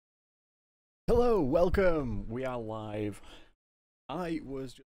Hello, welcome. We are live. I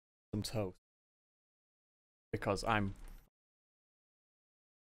was just some toast because but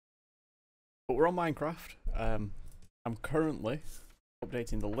we're on Minecraft. I'm currently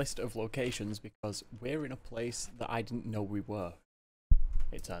updating the list of locations because we're in a place that I didn't know we were.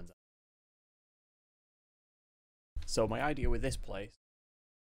 It turns out. So my idea with this place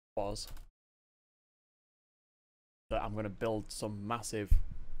was that I'm going to build some massive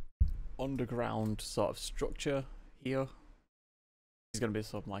underground sort of structure here. It's going to be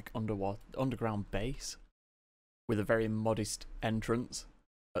some like underground base with a very modest entrance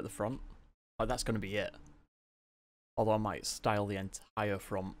at the front. Like that's going to be it. Although I might style the entire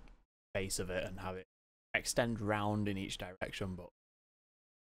front face of it and have it extend round in each direction, but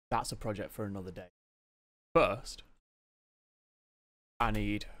that's a project for another day. First, I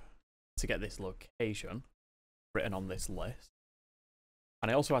need to get this location written on this list. And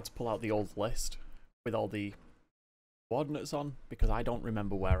I also had to pull out the old list with all the coordinates on because I don't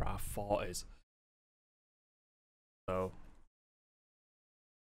remember where our fort is. So,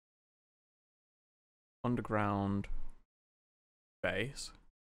 underground base,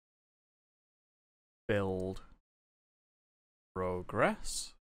 build,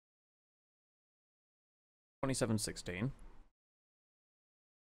 progress, 2716.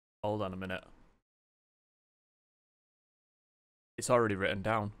 Hold on a minute. It's already written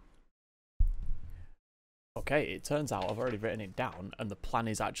down. Okay, it turns out I've already written it down, and the plan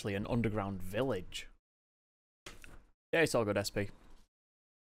is actually an underground village. Yeah, it's all good, SP.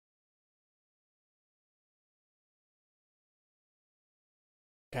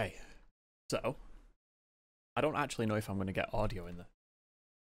 Okay, so I don't actually know if I'm going to get audio in there.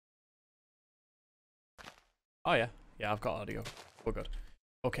 Oh yeah, I've got audio. We're good.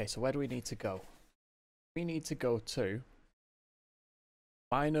 Okay, so where do we need to go? We need to go to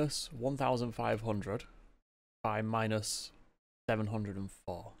minus 1,500 by minus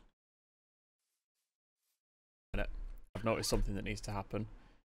 704. Minute. I've noticed something that needs to happen.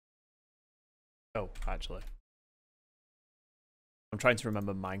 Oh, actually. I'm trying to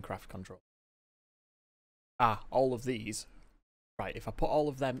remember Minecraft control. Ah, all of these. Right, if I put all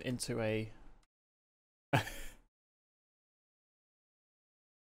of them into a...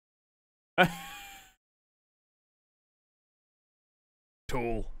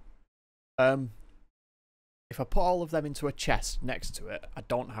 tool. If I put all of them into a chest next to it, I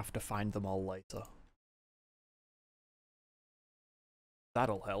don't have to find them all later.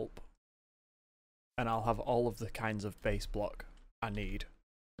 That'll help. And I'll have all of the kinds of base block I need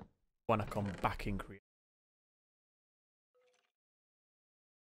when I come back in create.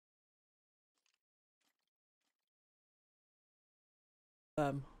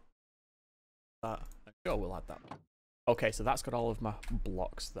 That. Sure, we'll add that. Okay, so that's got all of my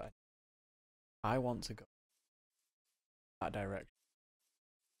blocks there. I want to go that direction.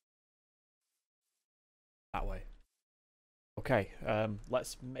 That way. Okay,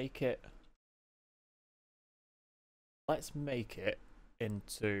 let's make it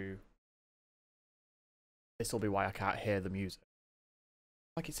into... This will be why I can't hear the music.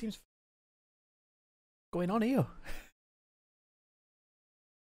 Like, it seems... going on here?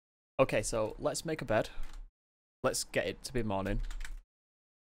 Okay, so let's make a bed. Let's get it to be morning.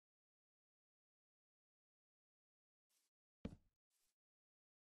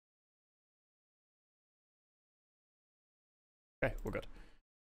 Okay, we're good.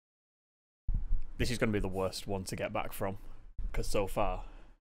 This is going to be the worst one to get back from, because so far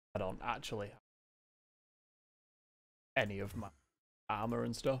I don't actually have any of my armor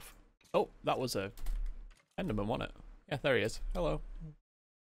and stuff. Oh, that was a Enderman, wasn't it? Yeah, there he is. Hello.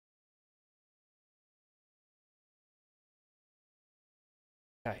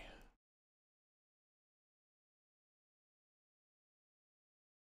 Okay.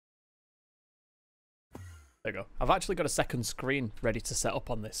 There you go. I've actually got a second screen ready to set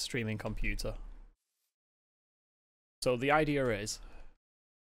up on this streaming computer. So the idea is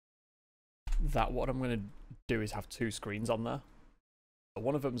that what I'm going to do is have two screens on there. So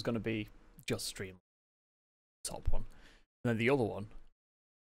one of them is going to be just stream, top one. And then the other one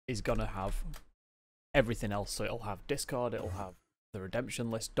is going to have everything else. So it'll have Discord, it'll have the redemption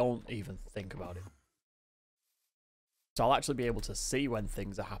list. Don't even think about it. So I'll actually be able to see when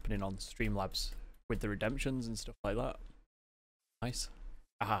things are happening on Streamlabs with the redemptions and stuff like that. Nice.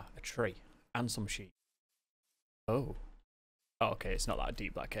 Aha, a tree and some sheep. Oh. Oh, okay, it's not that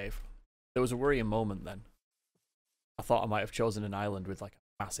deep, that cave. There was a worrying moment then. I thought I might have chosen an island with like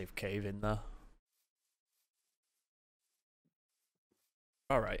a massive cave in there.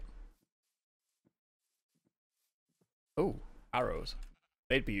 Alright. Oh, arrows.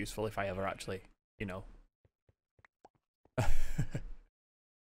 They'd be useful if I ever actually, you know.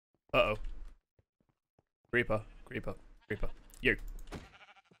 Uh-oh. Creeper, creeper, creeper. You.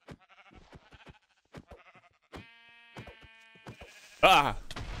 Ah!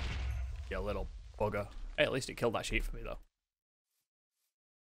 You little bugger. Hey, at least it killed that sheep for me, though.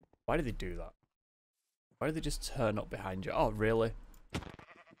 Why did they do that? Why did they just turn up behind you? Oh, really?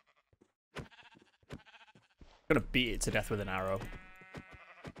 I'm gonna beat it to death with an arrow.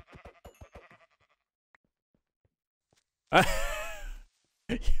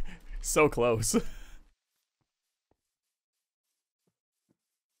 So close.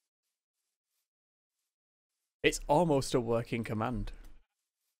 It's almost a working command.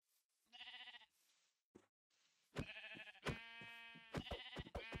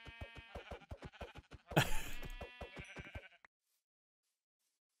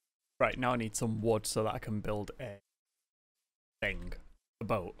 Right, now I need some wood so that I can build a thing. A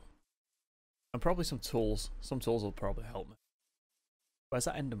boat. And probably some tools. Some tools will probably help me. Where's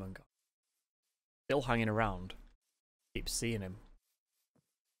that Enderman gone? Still hanging around. Keep seeing him.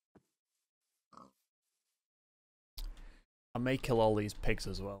 I may kill all these pigs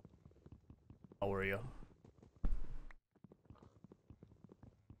as well. I'll worry you.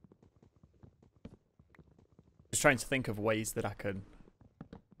 Just trying to think of ways that I can...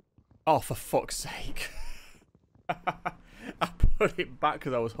 Oh, for fuck's sake. I put it back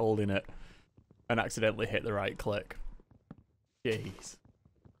because I was holding it and accidentally hit the right click. Jeez.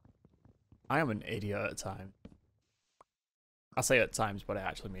 I am an idiot at times. I say at times, but I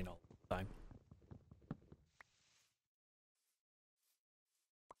actually mean all the time.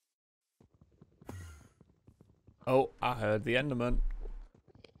 Oh, I heard the Enderman.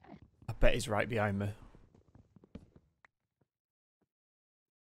 I bet he's right behind me.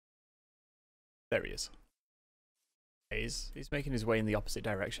 There he is. He's making his way in the opposite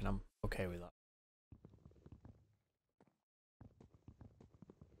direction. I'm okay with that.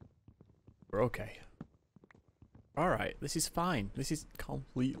 We're okay. Alright, this is fine. This is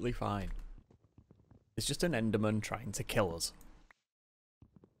completely fine. It's just an Enderman trying to kill us.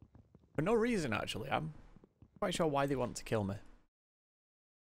 For no reason, actually. I'm quite sure why they want to kill me.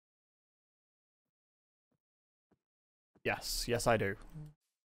 Yes, yes I do.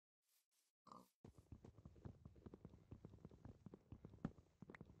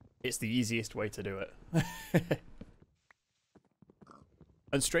 It's the easiest way to do it.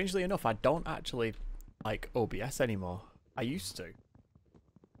 And strangely enough, I don't actually like OBS anymore. I used to.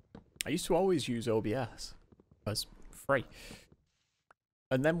 I used to always use OBS as free.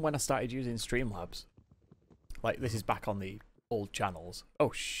 And then when I started using Streamlabs, like this is back on the old channels.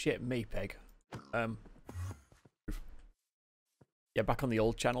 Oh shit, me pig. Yeah, back on the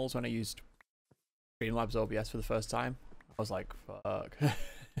old channels when I used Streamlabs OBS for the first time, I was like, fuck.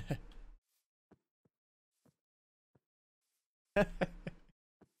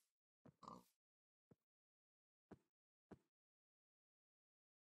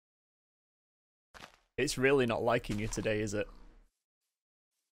 It's really not liking you today, is it?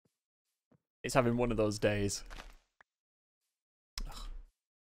 It's having one of those days. Ugh.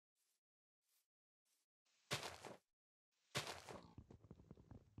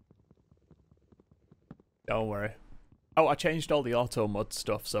 Don't worry. Oh, I changed all the auto mod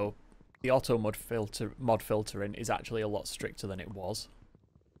stuff, so the auto mod filtering is actually a lot stricter than it was,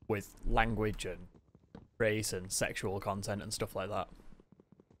 with language and race and sexual content and stuff like that.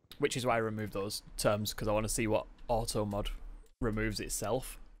 Which is why I removed those terms, because I want to see what auto mod removes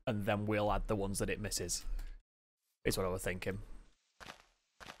itself, and then we'll add the ones that it misses. Is what I was thinking.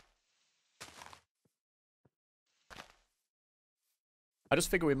 I just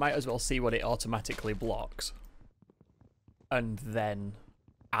figure we might as well see what it automatically blocks, and then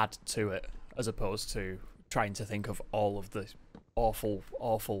add to it, as opposed to trying to think of all of the awful,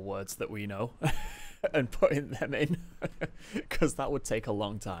 awful words that we know and putting them in, because that would take a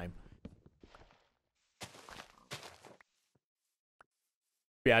long time.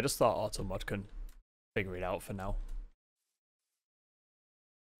 Yeah, I just thought Automod can figure it out for now.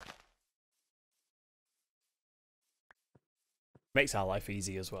 Makes our life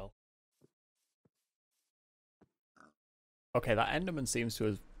easy as well. Okay, that Enderman seems to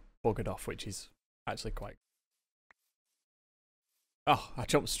have buggered off, which is actually quite... Oh, I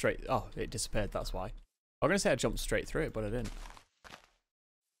jumped straight... Oh, it disappeared, that's why. I was going to say I jumped straight through it, but I didn't.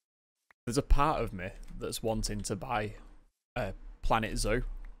 There's a part of me that's wanting to buy a Planet Zoo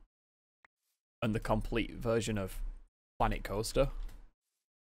and the complete version of Planet Coaster.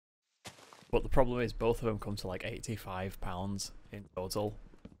 But the problem is both of them come to like £85 in total.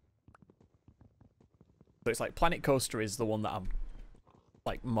 So it's like Planet Coaster is the one that I'm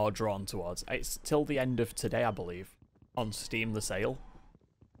like more drawn towards. It's till the end of today, I believe, on Steam, the sale.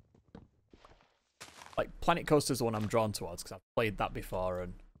 Like, Planet Coaster's the one I'm drawn towards because I've played that before,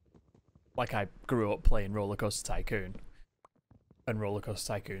 and like, I grew up playing Roller Coaster Tycoon and Roller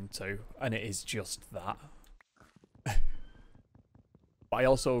Coaster Tycoon 2, and it is just that. But I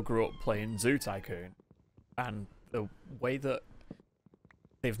also grew up playing Zoo Tycoon, and the way that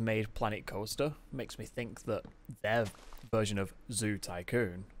they've made Planet Coaster makes me think that their version of Zoo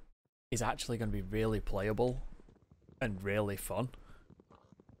Tycoon is actually going to be really playable and really fun.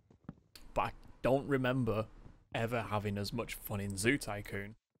 But I don't remember ever having as much fun in Zoo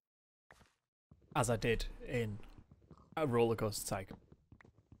Tycoon as I did in a Roller Coaster Tycoon.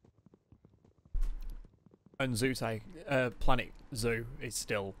 And Planet Zoo is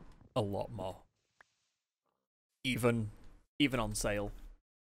still a lot more. Even on sale.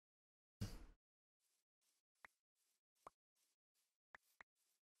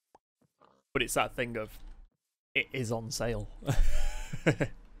 But it's that thing of, it is on sale.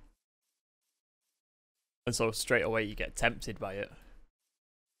 And so straight away you get tempted by it.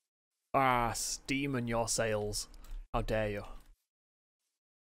 Ah, Steam and your sales. How dare you.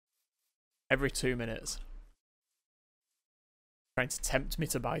 Every 2 minutes. Trying to tempt me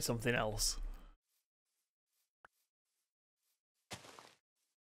to buy something else.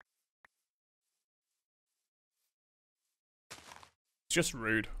 It's just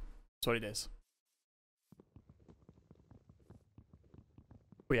rude. That's what it is.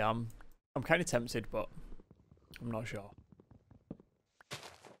 But yeah, I'm kind of tempted, but I'm not sure.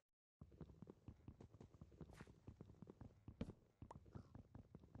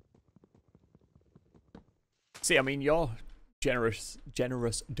 See, I mean, your generous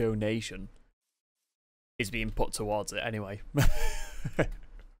donation is being put towards it anyway. I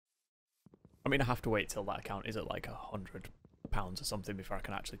mean, I have to wait till that account is at like £100 or something before I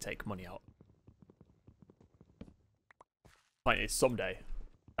can actually take money out. Point is, someday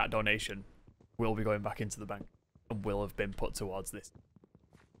that donation will be going back into the bank and will have been put towards this.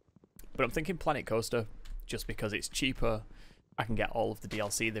 But I'm thinking Planet Coaster, just because it's cheaper. I can get all of the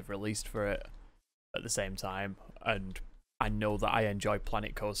DLC they've released for it at the same time, and I know that I enjoy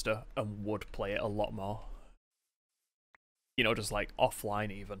Planet Coaster and would play it a lot more. You know, just like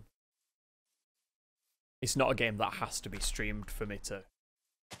offline even. It's not a game that has to be streamed for me to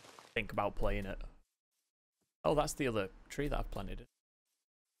think about playing it. Oh, that's the other tree that I've planted.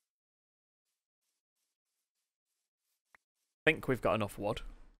 I think we've got enough wood.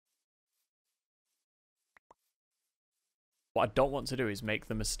 What I don't want to do is make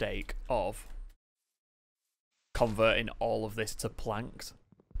the mistake of converting all of this to planks.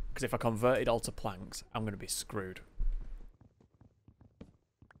 Because if I convert it all to planks, I'm going to be screwed.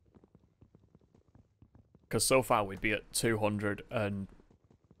 Because so far we'd be at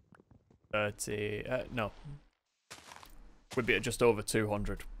 230... no. We'd be at just over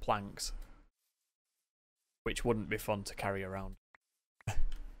 200 planks. Which wouldn't be fun to carry around.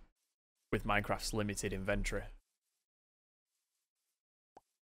 With Minecraft's limited inventory.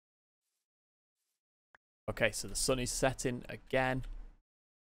 Okay, so the sun is setting again.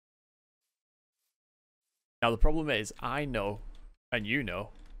 Now the problem is, I know, and you know,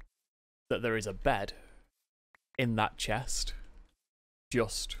 that there is a bed in that chest,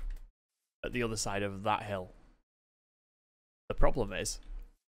 just at the other side of that hill. The problem is,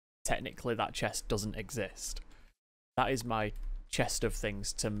 technically that chest doesn't exist. That is my chest of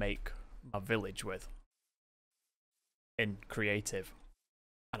things to make my village with in creative,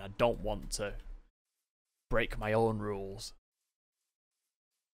 and I don't want to break my own rules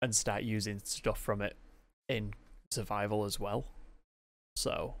and start using stuff from it in survival as well.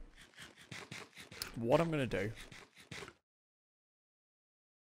 So what I'm going to do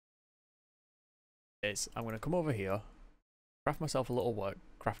is I'm going to come over here, craft myself a little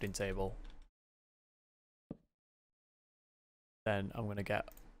crafting table, then I'm going to get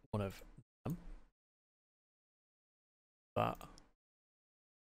one of them, that,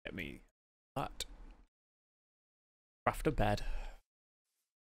 get me that, craft a bed.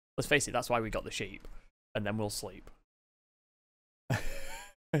 Let's face it, that's why we got the sheep, and then we'll sleep.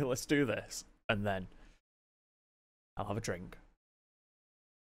 Let's do this, and then I'll have a drink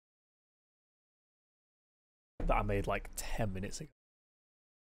that I made like 10 minutes ago.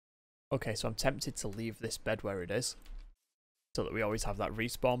 Okay, so I'm tempted to leave this bed where it is, so that we always have that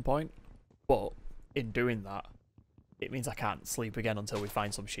respawn point, but in doing that, it means I can't sleep again until we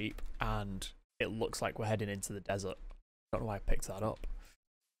find some sheep, and it looks like we're heading into the desert. I don't know why I picked that up.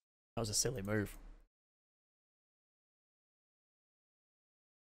 That was a silly move.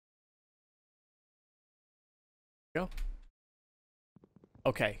 Go.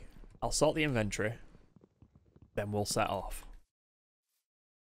 Okay, I'll sort the inventory. Then we'll set off.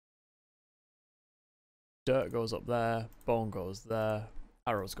 Dirt goes up there. Bone goes there.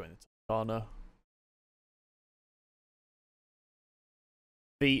 Arrows going into the corner.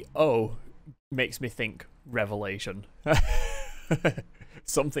 The O makes me think revelation.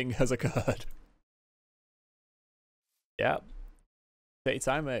 Something has occurred. Yeah. Take your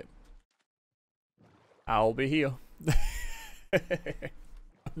time, mate. I'll be here.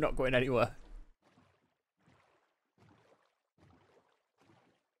 I'm not going anywhere.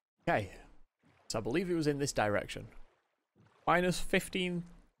 Okay. So I believe it was in this direction. Minus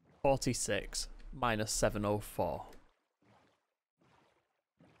 1546, minus 704.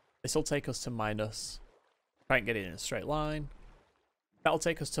 This will take us to minus... Try and get it in a straight line. That'll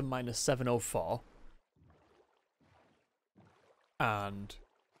take us to minus 704. And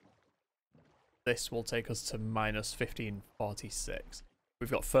this will take us to minus 1546. We've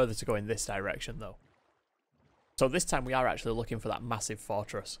got further to go in this direction, though. So this time we are actually looking for that massive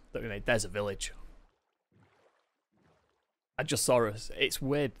fortress that we made. There's a village. I just saw us. It's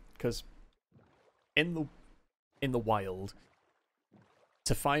weird, because in the wild,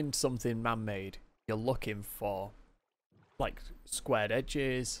 to find something man-made, you're looking for, like, squared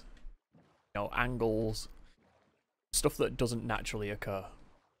edges, you know, angles, stuff that doesn't naturally occur.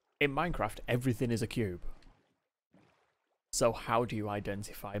 In Minecraft, everything is a cube. So how do you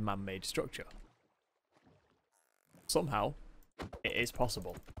identify man-made structure? Somehow, it is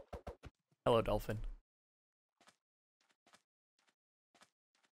possible. Hello, dolphin.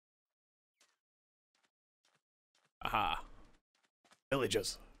 Aha.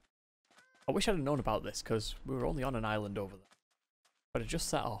 Villagers. I wish I'd have known about this, because we were only on an island over there. But I just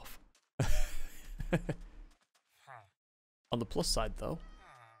set off. On the plus side, though,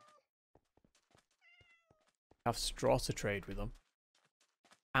 I have straw to trade with them.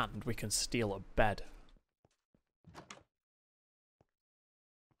 And we can steal a bed.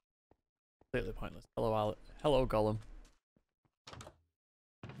 Completely pointless. Hello, hello, Golem.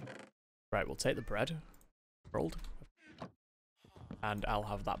 Right, we'll take the bread. Rolled. And I'll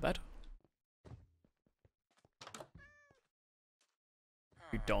have that bed.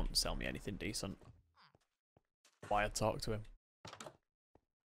 You don't sell me anything decent. Why I talk to him?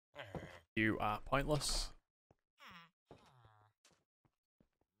 You are pointless.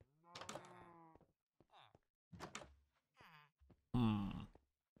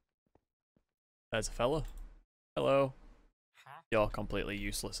 There's a fella. Hello. You're completely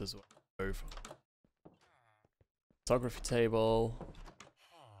useless as well. Move. Photography table.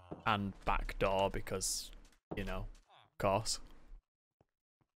 And back door because, you know, of course.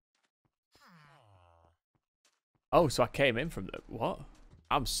 Oh, so I came in from the... What?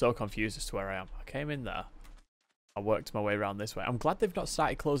 I'm so confused as to where I am. I came in there. I worked my way around this way. I'm glad they've not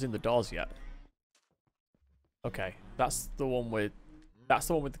started closing the doors yet. Okay, that's the one with... That's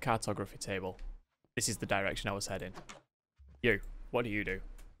the one with the cartography table. This is the direction I was heading. You, what do you do?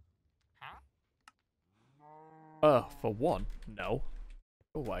 For one? No.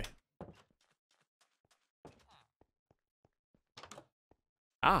 Go away.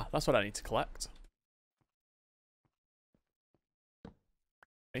 Ah, that's what I need to collect. I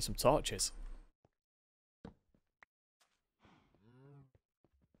need some torches.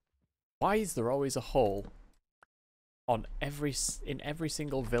 Why is there always a hole on in every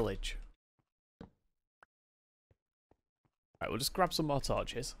single village? Right, we'll just grab some more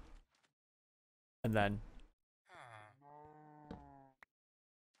torches. And then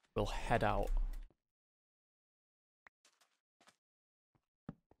we'll head out.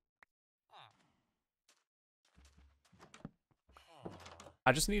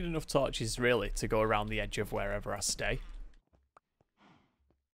 I just need enough torches, really, to go around the edge of wherever I stay.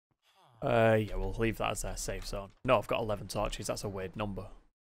 Yeah, we'll leave that as a safe zone. No, I've got 11 torches. That's a weird number.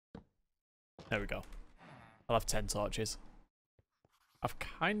 There we go. I'll have 10 torches. I've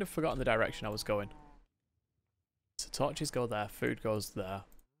kind of forgotten the direction I was going. So torches go there, food goes there.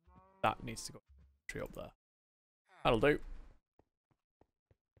 That needs to go up there. That'll do.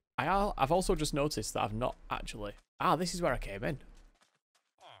 I've also just noticed that I've not actually... Ah, this is where I came in.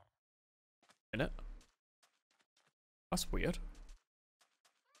 Minute. That's weird.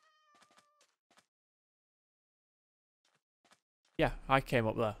 Yeah, I came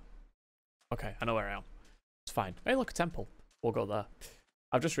up there. Okay, I know where I am. It's fine. Hey, look, a temple. We'll go there.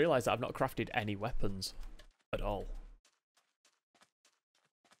 I've just realised that I've not crafted any weapons at all.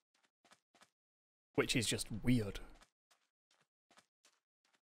 Which is just weird.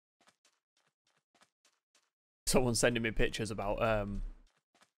 Someone's sending me pictures about,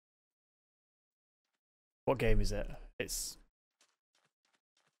 what game is it? It's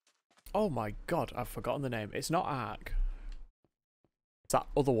Oh my god, I've forgotten the name. It's not Ark. It's that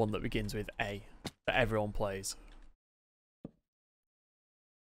other one that begins with A that everyone plays.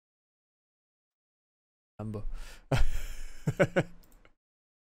 Remember.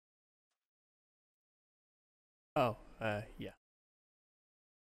 Oh, yeah.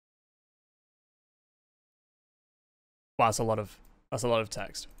 Wow, that's a lot of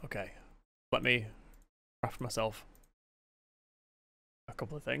text. Okay. Let me craft myself a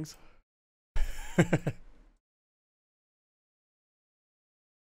couple of things.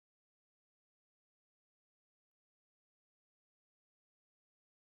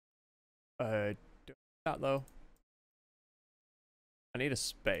 Do that though. I need a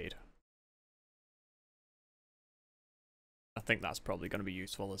spade. I think that's probably going to be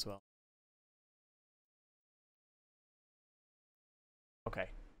useful as well. Okay.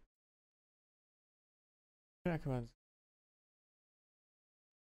 Yeah, come on.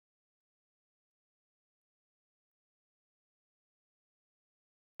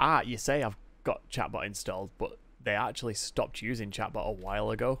 Ah, you say I've got chatbot installed, but they actually stopped using chatbot a while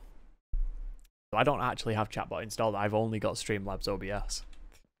ago. So I don't actually have chatbot installed. I've only got Streamlabs OBS.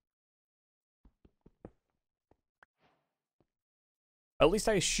 At least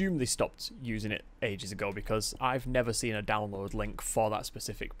I assume they stopped using it ages ago, because I've never seen a download link for that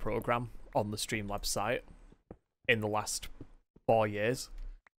specific program on the Streamlabs site in the last 4 years.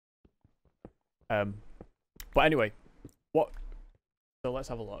 But anyway, what? So let's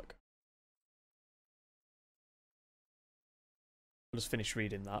have a look. I'll just finish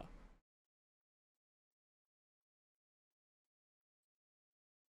reading that.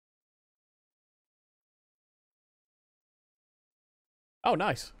 Oh,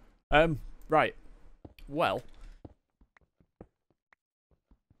 nice. Right. Well,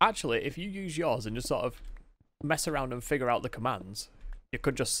 actually, if you use yours and just sort of mess around and figure out the commands, you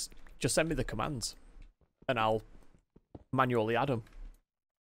could just send me the commands, and I'll manually add them.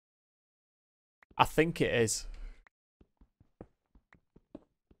 I think it is.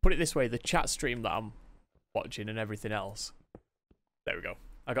 Put it this way, the chat stream that I'm watching and everything else. There we go.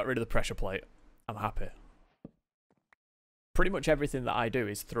 I got rid of the pressure plate. I'm happy. Pretty much everything that I do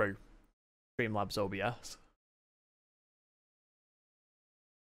is through Streamlabs OBS.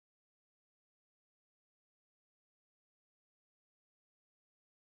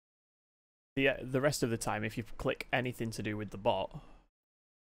 The rest of the time, if you click anything to do with the bot,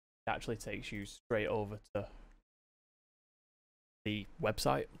 it actually takes you straight over to the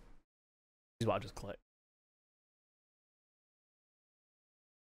website. This is what I just clicked.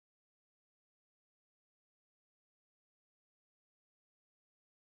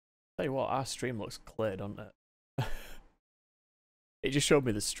 Tell you what, our stream looks clear, doesn't it? It just showed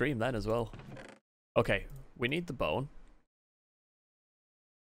me the stream then as well. Okay, we need the bone.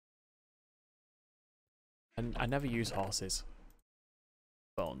 And I never use horses.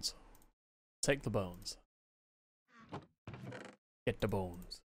 Bones. Take the bones. Get the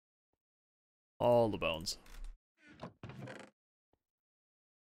bones. All the bones.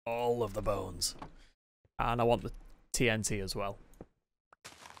 All of the bones. And I want the TNT as well.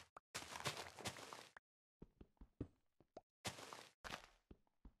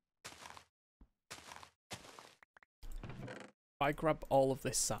 If I grab all of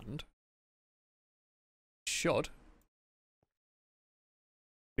this sand, should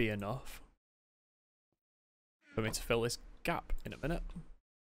be enough for me to fill this gap in a minute,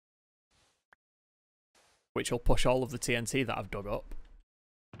 which will push all of the TNT that I've dug up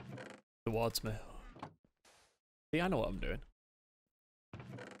towards me. See, I know what I'm doing.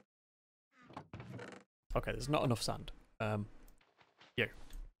 Okay, there's not enough sand. You,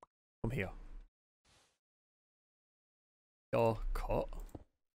 come here. You're cut.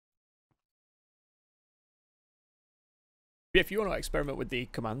 If you want to experiment with the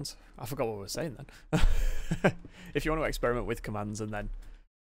commands, I forgot what we were saying then. If you want to experiment with commands and then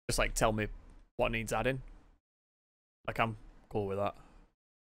just like tell me what needs adding, like I'm cool with that.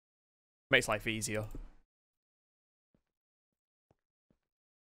 Makes life easier.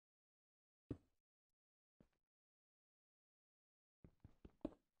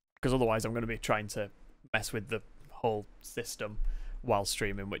 Because otherwise I'm going to be trying to mess with the whole system while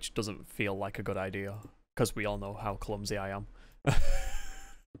streaming, which doesn't feel like a good idea. Because we all know how clumsy I am.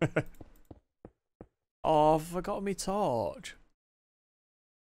 Oh, I forgot my torch.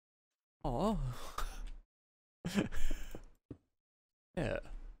 Oh. Yeah.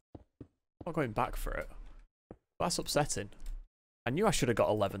 Not going back for it. That's upsetting. I knew I should have got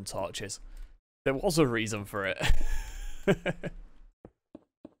 11 torches. There was a reason for it.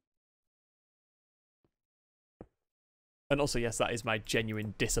 And also, yes, that is my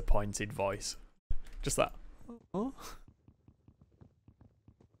genuine disappointed voice. Just that. Oh.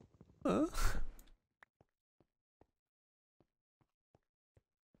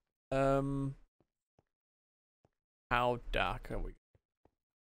 How dark are we?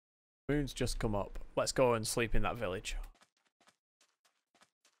 Moon's just come up. Let's go and sleep in that village.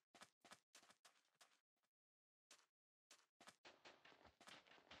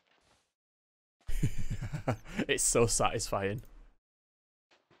 It's so satisfying.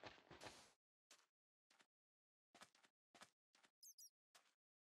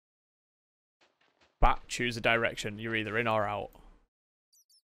 Bat, choose a direction. You're either in or out.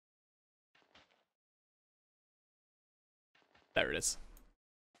 There it is.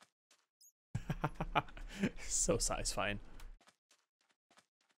 So satisfying.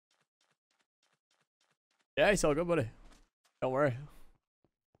 Yeah, it's all good, buddy. Don't worry.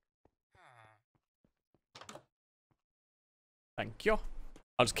 Thank you.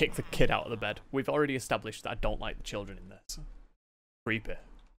 I'll just kick the kid out of the bed. We've already established that I don't like the children in this. Creepy.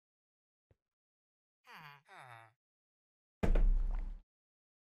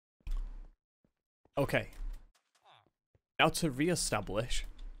 Okay. Now to re-establish,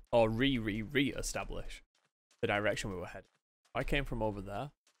 or re-establish the direction we were heading. I came from over there.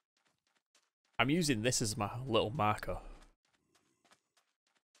 I'm using this as my little marker.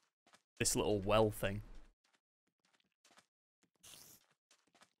 This little well thing.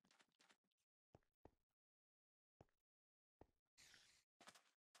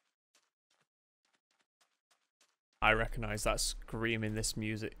 I recognise that scream in this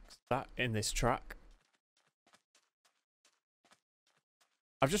music, that in this track.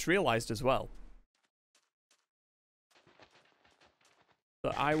 I've just realised as well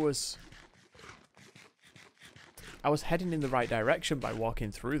that I was heading in the right direction by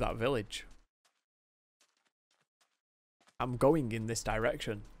walking through that village. I'm going in this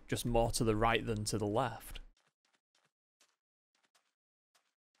direction, just more to the right than to the left.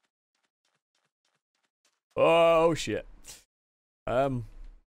 Oh shit. Well,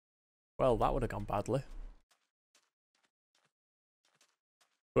 that would have gone badly.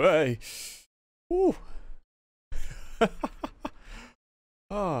 Hey. Ooh.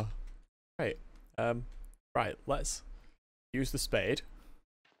 Oh. Right. Right, let's use the spade.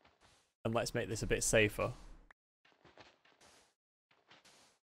 And let's make this a bit safer.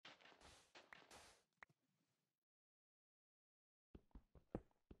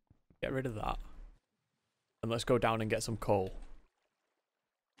 Get rid of that. And let's go down and get some coal.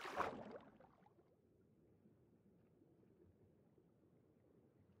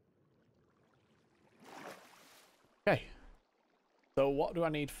 Okay. So what do I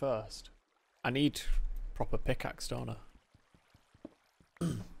need first? I need proper pickaxe, don't I?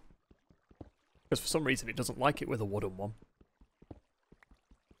 Because for some reason it doesn't like it with a wooden one.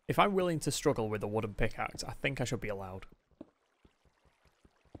 If I'm willing to struggle with a wooden pickaxe, I think I should be allowed.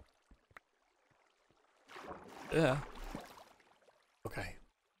 Yeah. Okay.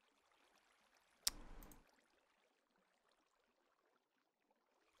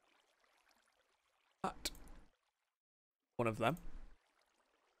 That. One of them.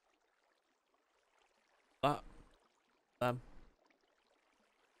 That. Them.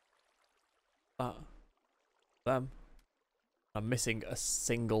 That. Them. I'm missing a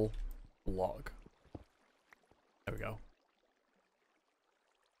single block. There we go.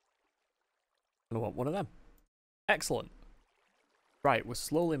 And I want one of them. Excellent. Right, we're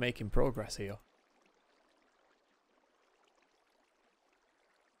slowly making progress here.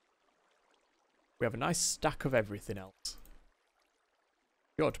 We have a nice stack of everything else.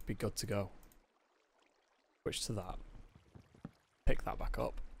 Should be good to go. Switch to that. Pick that back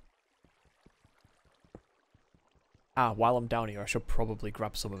up. Ah, while I'm down here, I should probably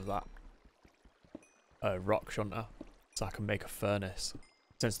grab some of that rock, shouldn't I? So I can make a furnace.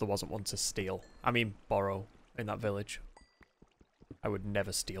 Since there wasn't one to steal. I mean, borrow in that village. I would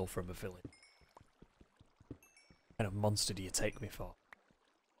never steal from a village. What kind of monster do you take me for?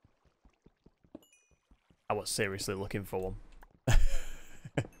 I was seriously looking for one.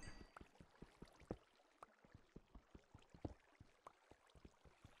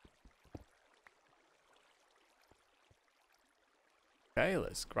 Okay,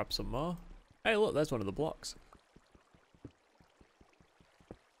 let's grab some more. Hey, look, there's one of the blocks.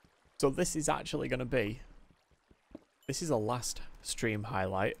 So this is actually going to be... This is a last stream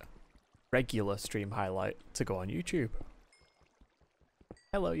highlight. Regular stream highlight to go on YouTube.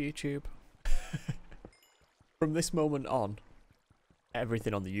 Hello, YouTube. From this moment on,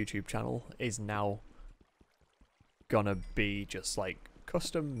 everything on the YouTube channel is now gonna be just like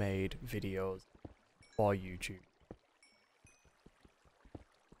custom made videos for YouTube.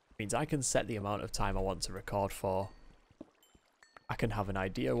 Means I can set the amount of time I want to record for. I can have an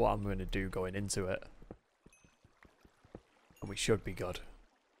idea what I'm going to do going into it. And we should be good.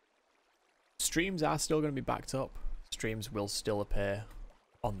 Streams are still going to be backed up. Streams will still appear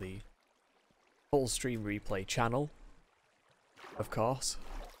on the full stream replay channel, of course.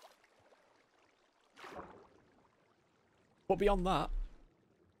 But beyond that,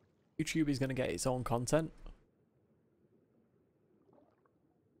 YouTube is going to get its own content.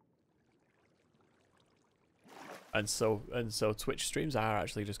 And so Twitch streams are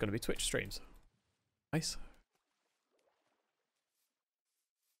actually just going to be Twitch streams. Nice.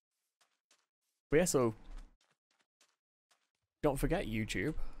 But yeah, so don't forget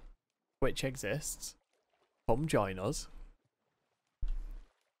YouTube. Twitch exists. Come join us.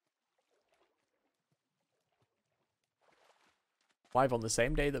 Live on the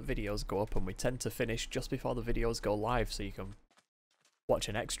same day that videos go up, and we tend to finish just before the videos go live, so you can watch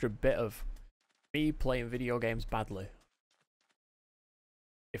an extra bit of me playing video games badly.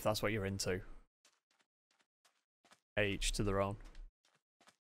 If that's what you're into. Each to their own.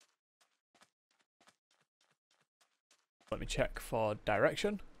 Let me check for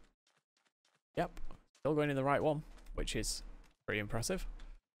direction. Yep, still going in the right one, which is pretty impressive.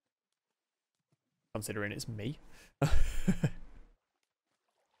 Considering it's me. I'm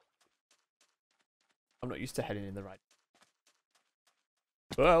not used to heading in the right.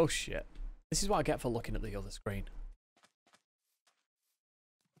 Oh shit. This is what I get for looking at the other screen.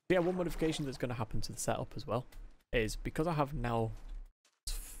 Yeah, one modification that's going to happen to the setup as well is because I have now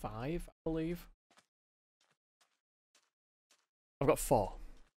 5, I believe. I've got 4.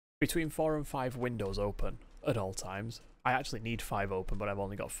 Between 4 and 5 windows open at all times. I actually need 5 open, but I've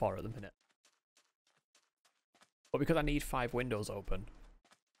only got 4 at the minute. But because I need 5 windows open,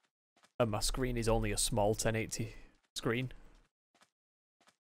 and my screen is only a small 1080 screen,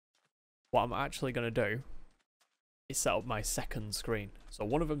 what I'm actually going to do is set up my second screen. So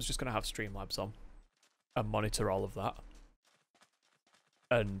one of them's just going to have Streamlabs on and monitor all of that.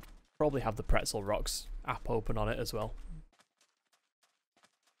 And probably have the Pretzel Rocks app open on it as well.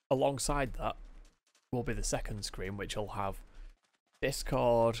 Alongside that will be the second screen, which will have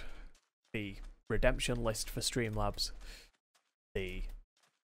Discord, the redemption list for Streamlabs, the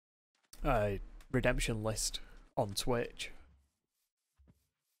redemption list on Twitch.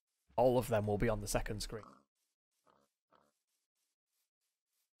 All of them will be on the second screen.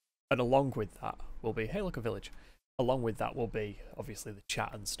 And along with that will be, hey look, a village. Along with that will be obviously the chat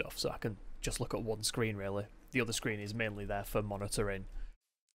and stuff, so I can just look at one screen really. The other screen is mainly there for monitoring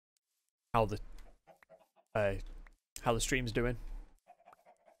how the stream's doing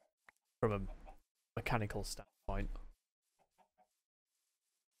from a mechanical standpoint.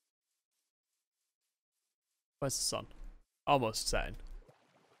 Where's the sun? Almost setting.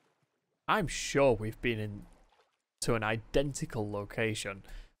 I'm sure we've been in to an identical location,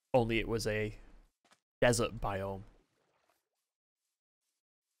 only it was a desert biome.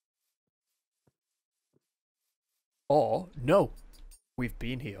 Or, no, we've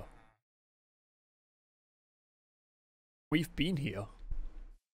been here. We've been here.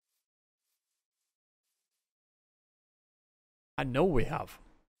 I know we have.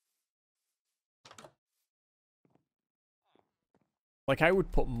 Like, I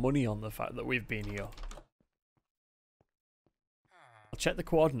would put money on the fact that we've been here. I'll check the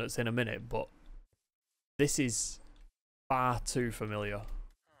coordinates in a minute, but this is far too familiar.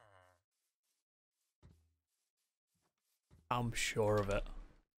 I'm sure of it.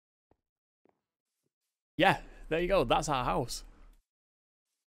 Yeah, there you go. That's our house.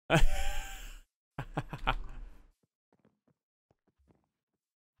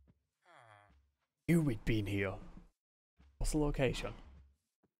 Knew we'd been here. What's the location?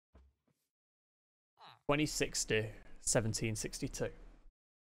 2060, 1762.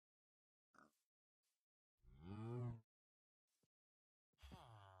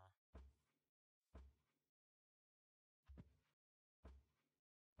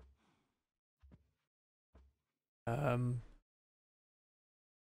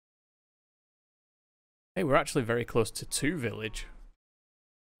 Hey, we're actually very close to 2 village.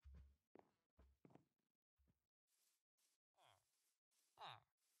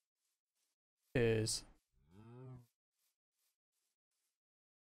 Is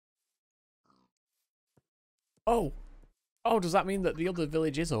oh, does that mean that the other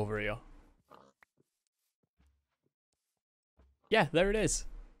village is over here? Yeah, there it is.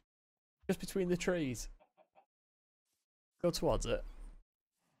 Just between the trees. Go towards it.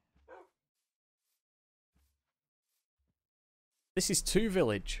 This is 2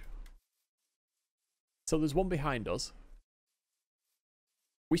 village. So there's one behind us.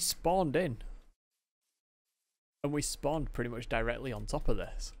 We spawned in. And we spawned pretty much directly on top of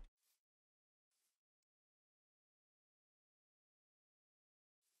this.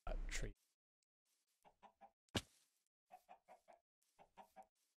 That tree.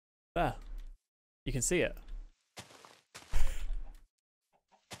 There. You can see it.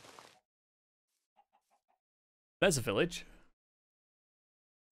 There's a village.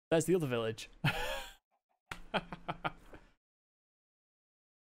 There's the other village.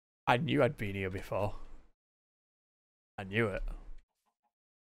 I knew I'd been here before. I knew it.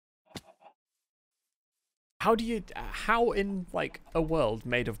 How in like a world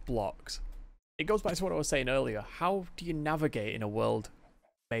made of blocks? It goes back to what I was saying earlier. How do you navigate in a world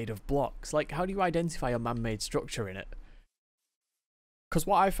made of blocks? Like, how do you identify a man-made structure in it? Because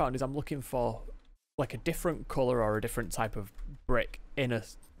what I found is I'm looking for like a different colour or a different type of brick in a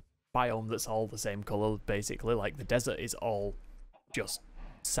biome that's all the same colour, basically. Like the desert is all just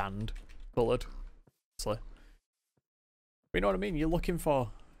sand coloured. So, you know what I mean? You're looking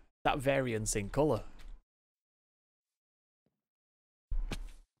for that variance in colour.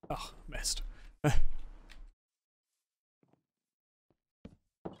 Oh, missed.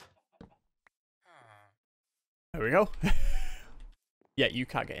 There we go. Yeah, you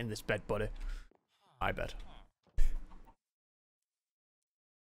can't get in this bed, buddy. My bed.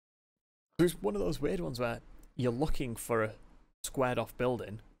 It's one of those weird ones where you're looking for a squared off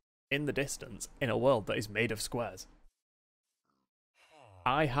building in the distance in a world that is made of squares.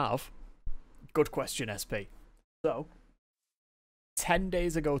 I have. Good question, SP. So, 10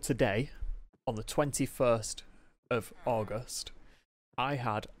 days ago today, on the 21st of August, I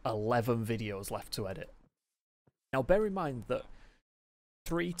had 11 videos left to edit. Now, bear in mind that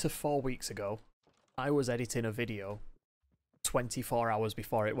 3 to 4 weeks ago, I was editing a video 24 hours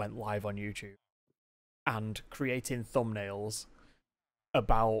before it went live on YouTube and creating thumbnails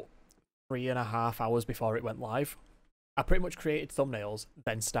about 3.5 hours before it went live. I pretty much created thumbnails,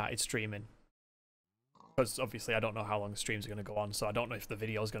 then started streaming. Because obviously I don't know how long the streams are going to go on, so I don't know if the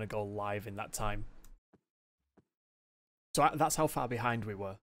video is going to go live in that time. So that's how far behind we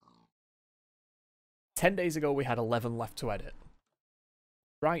were. 10 days ago we had 11 left to edit.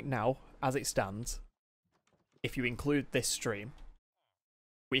 Right now, as it stands, if you include this stream,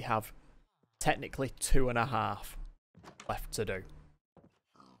 we have technically 2.5 left to do.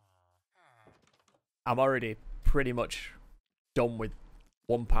 I'm already pretty much done with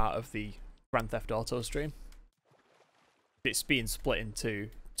one part of the Grand Theft Auto stream. It's being split into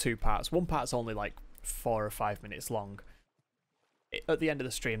 2 parts. One part's only like 4 or 5 minutes long. At the end of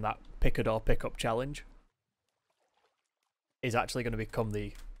the stream, that pick a door pickup challenge is actually going to become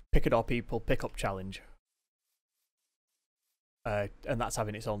the Pick a Door People Pickup Challenge. And that's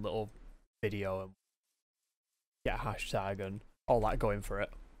having its own little video and get a hashtag and all that going for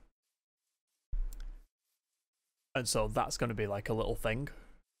it. And so that's going to be like a little thing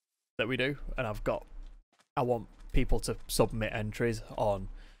that we do. And I want people to submit entries on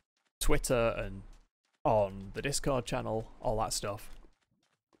Twitter and on the Discord channel, all that stuff.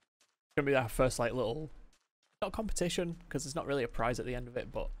 It's going to be our first like little, not competition, because there's not really a prize at the end of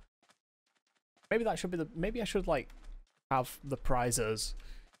it, but maybe that should be maybe I should like have the prizes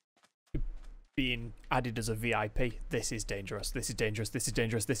being added as a VIP. This is dangerous, this is dangerous, this is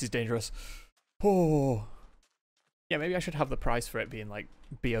dangerous, this is dangerous. Oh. Yeah, maybe I should have the prize for it being like,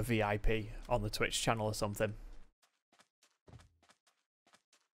 be a VIP on the Twitch channel or something.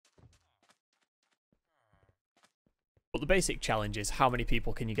 But the basic challenge is how many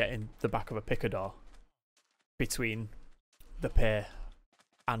people can you get in the back of a picador between the pier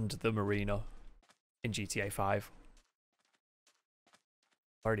and the marina in GTA 5.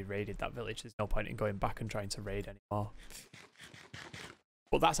 I've already raided that village, there's no point in going back and trying to raid anymore.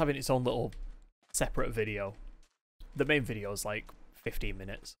 But that's having its own little separate video. The main video is like 15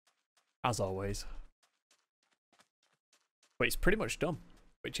 minutes, as always. But it's pretty much done,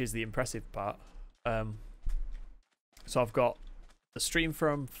 which is the impressive part. So I've got the stream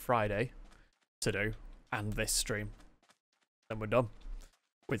from Friday to do, and this stream. Then we're done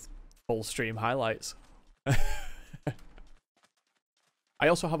with full stream highlights. I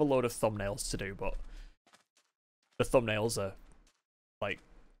also have a load of thumbnails to do, but the thumbnails are like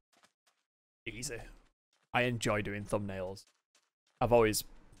easy. I enjoy doing thumbnails. I've always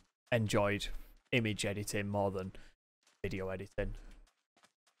enjoyed image editing more than video editing.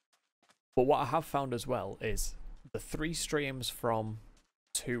 But what I have found as well is the 3 streams from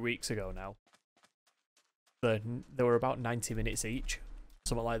 2 weeks ago now, they were about 90 minutes each,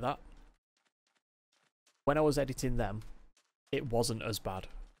 something like that. When I was editing them, it wasn't as bad.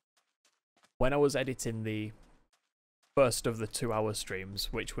 When I was editing the first of the 2-hour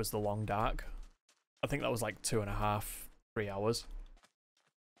streams, which was the long dark. I think that was like 2.5, 3 hours.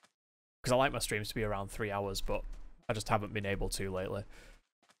 Because I like my streams to be around 3 hours, but I just haven't been able to lately.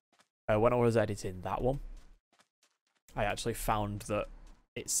 When I was editing that one, I actually found that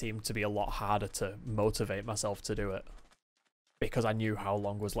it seemed to be a lot harder to motivate myself to do it. Because I knew how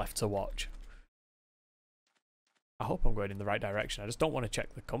long was left to watch. I hope I'm going in the right direction. I just don't want to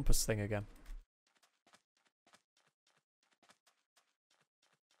check the compass thing again.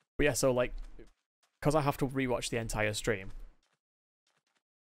 But yeah, so like, because I have to rewatch the entire stream,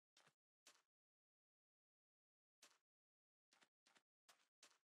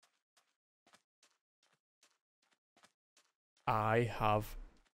 I have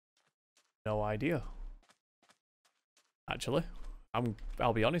no idea. Actually,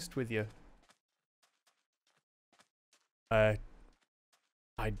 I'll be honest with you. I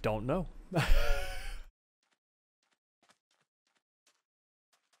don't know. I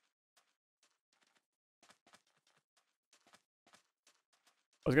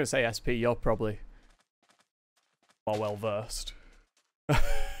was gonna say, SP, you're probably more well versed.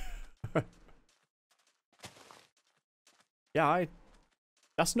 Yeah,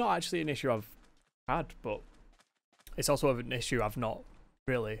 that's not actually an issue I've had, but it's also an issue I've not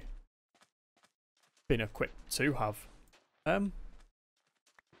really been equipped to have.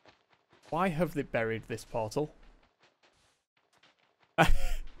 Why have they buried this portal?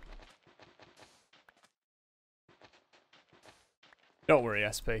 Don't worry,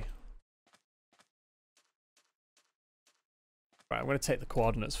 SP. Right, I'm going to take the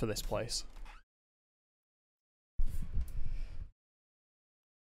coordinates for this place.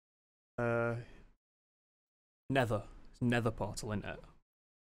 Nether. It's Nether portal, isn't it?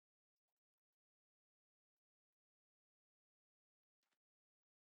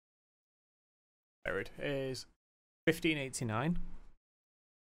 There it is. 1589.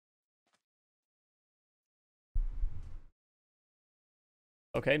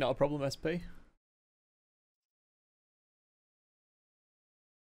 Okay, not a problem, SP.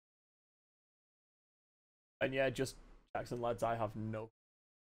 And yeah, just Jackson lads, I have no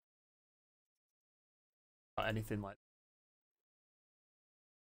anything like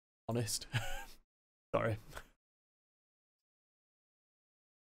honest. Sorry.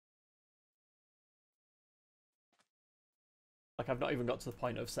 Like, I've not even got to the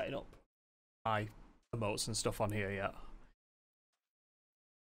point of setting up my emotes and stuff on here yet.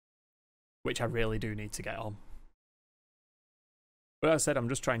 Which I really do need to get on. But as I said, I'm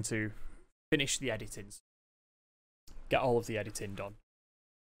just trying to finish the editing. Get all of the editing done.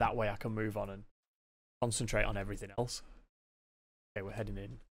 That way I can move on and concentrate on everything else. Okay, we're heading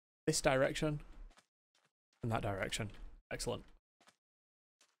in this direction and that direction. Excellent.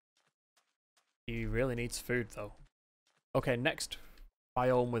 He really needs food though. Okay, next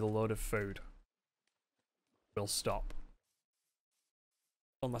biome with a load of food. We'll stop.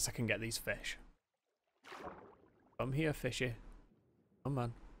 Unless I can get these fish. Come here, fishy. Come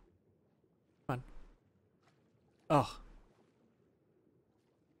on. Come on. Oh.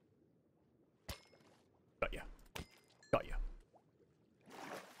 Got ya. Got ya.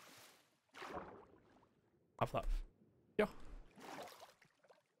 Have that. Yeah.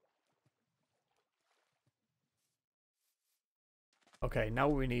 Okay, now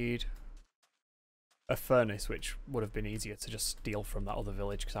we need a furnace, which would have been easier to just steal from that other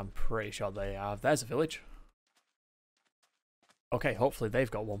village, because I'm pretty sure they have. There's a village. Okay, hopefully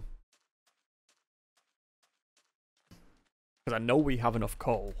they've got one. Because I know we have enough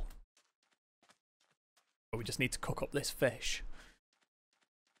coal. But we just need to cook up this fish.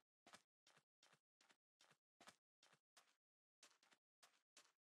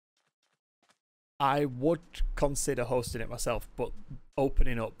 I would consider hosting it myself, but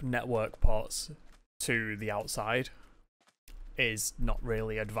opening up network ports to the outside is not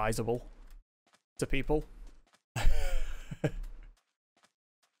really advisable to people.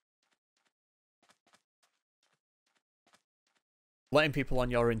 Letting people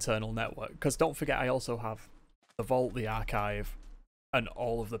on your internal network, because don't forget I also have the vault, the archive, and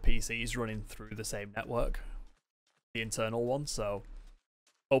all of the PCs running through the same network, the internal one, so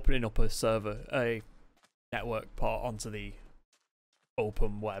opening up a server, a network port onto the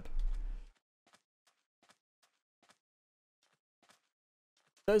open web.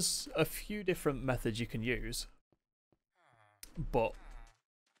 There's a few different methods you can use, but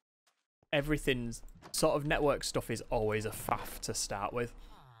everything's sort of network stuff is always a faff to start with.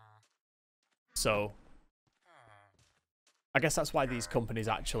 So I guess that's why these companies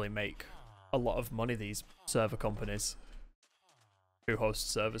actually make a lot of money, these server companies who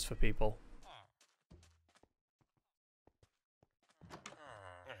host servers for people.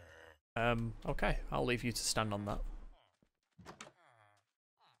 Okay, I'll leave you to stand on that.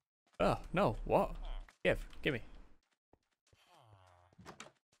 Oh, no, what? Gimme.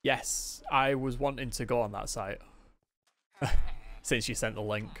 Yes, I was wanting to go on that site. Since you sent the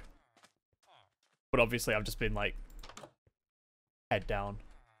link. But obviously I've just been like, head down.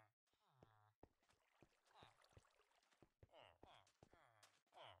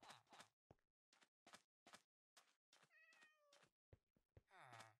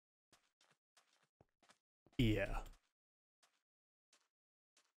 Yeah.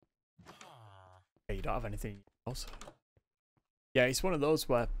 Okay, you don't have anything else? Yeah, it's one of those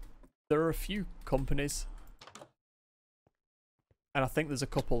where there are a few companies, and I think there's a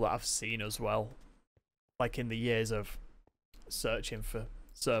couple that I've seen as well, like in the years of searching for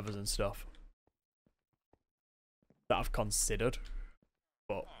servers and stuff, that I've considered,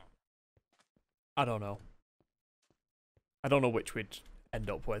 but I don't know. I don't know which we'd end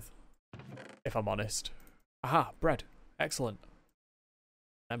up with, if I'm honest. Aha, bread. Excellent.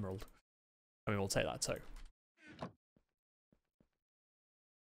 Emerald. I mean, we'll take that too.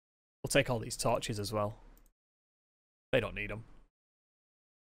 We'll take all these torches as well. They don't need them.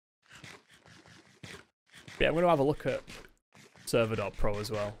 But yeah, I'm going to have a look at server.pro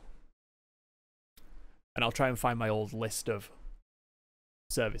as well. And I'll try and find my old list of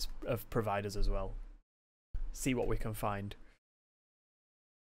service providers as well. See what we can find.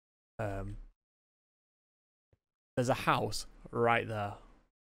 There's a house right there.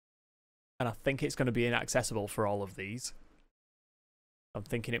 And I think it's going to be inaccessible for all of these. I'm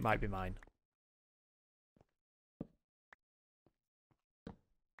thinking it might be mine.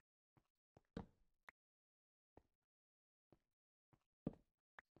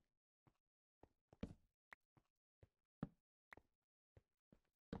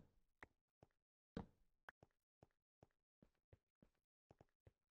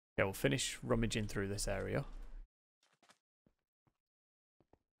 Okay, we'll finish rummaging through this area.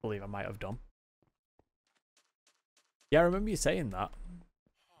 I believe I might have done. Yeah, I remember you saying that.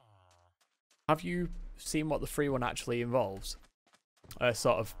 Have you seen what the free one actually involves?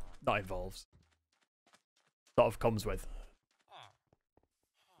 Sort of, not involves. Sort of comes with.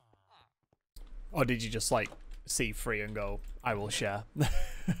 Or did you just like see free and go, I will share?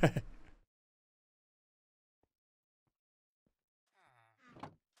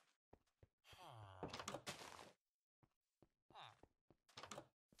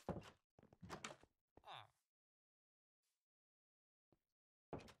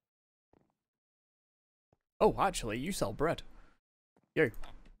 Oh, actually, you sell bread. You.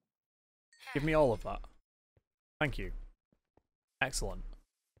 Give me all of that. Thank you. Excellent.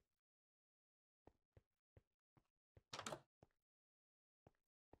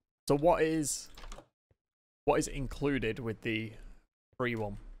 So what is included with the free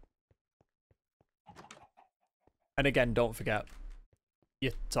one? And again, don't forget,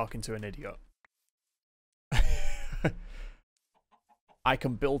 you're talking to an idiot. I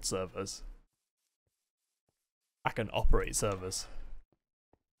can build servers. I can operate servers.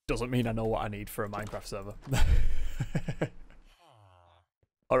 Doesn't mean I know what I need for a Minecraft server.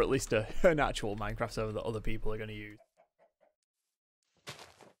 Or at least an actual Minecraft server that other people are going to use.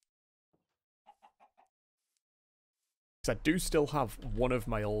 Because I do still have one of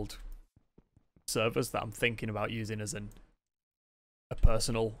my old servers that I'm thinking about using as a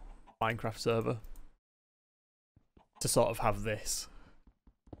personal Minecraft server. To sort of have this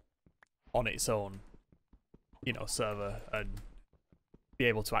on its own, you know, server and be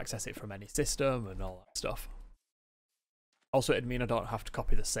able to access it from any system and all that stuff. Also, it'd mean I don't have to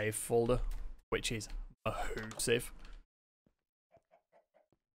copy the save folder, which is massive.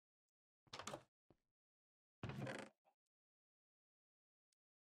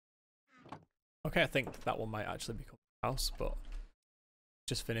 Okay, I think that one might actually become a house, but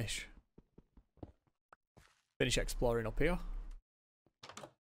just finish exploring up here.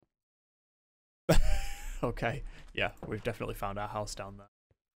 Okay, yeah, we've definitely found our house down there.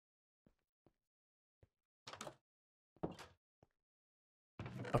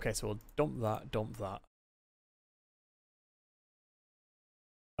 Okay, so we'll dump that.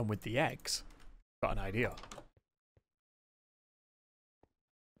 And with the eggs, got an idea.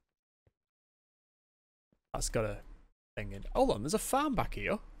 That's got a thing in. Hold on, there's a farm back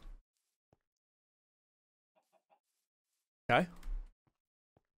here. Okay.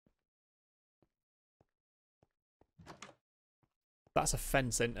 That's a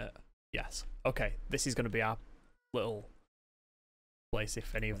fence, isn't it? Yes. Okay, this is going to be our little place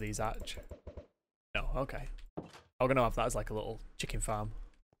if any of these hatch. No, okay. I'm going to have that as like a little chicken farm.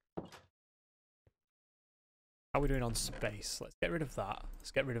 How are we doing on space? Let's get rid of that.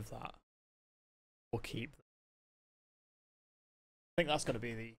 Let's get rid of that. we'll keep them. I think that's going to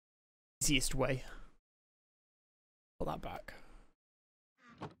be the easiest way. Put that back.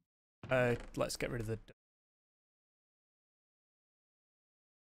 Let's get rid of the...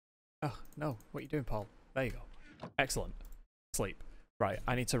 Oh, no. What are you doing, Paul? There you go. Excellent. Sleep. Right,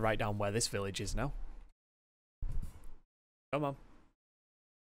 I need to write down where this village is now. Come on.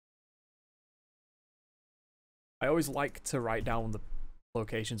 I always like to write down the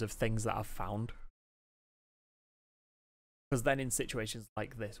locations of things that I've found. Because then in situations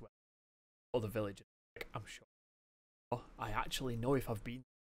like this, where other villages, like, I'm sure I actually know if I've been.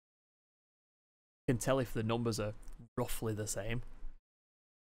 I can tell if the numbers are roughly the same.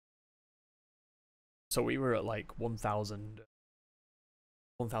 So we were at like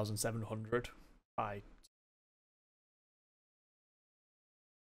 1,700 by...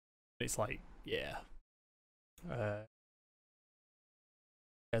 It's like, yeah.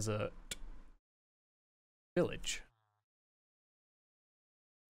 Desert village.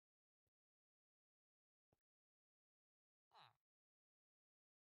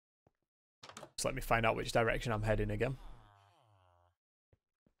 Just let me find out which direction I'm heading again.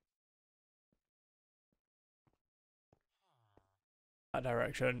 That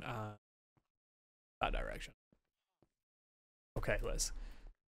direction and that direction. Okay, let's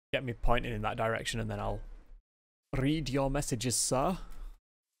get me pointing in that direction and then I'll read your messages, sir.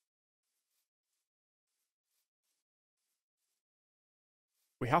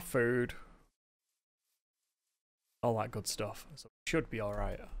 We have food. All that good stuff. So we should be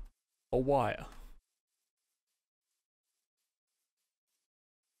alright. Or wire.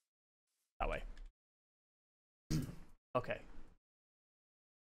 That way. Okay.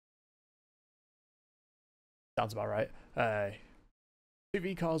 Sounds about right. 2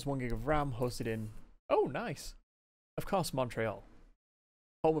 V-cars, 1 gig of RAM, hosted in... Oh, nice. Of course, Montreal.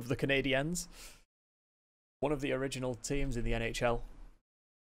 Home of the Canadiens. One of the original teams in the NHL.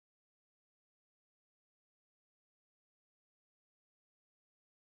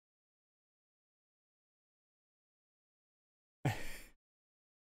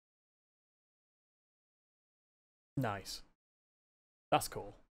 Nice. That's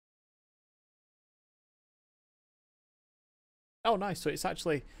cool. Oh, nice. So it's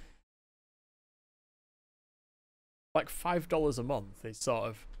actually like $5 a month is sort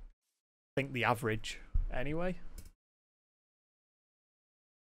of, I think, the average anyway.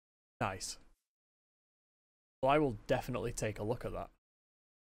 Nice. Well, I will definitely take a look at that.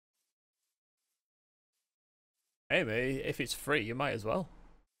 Hey, mate, if it's free, you might as well.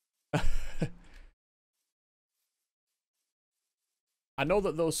 I know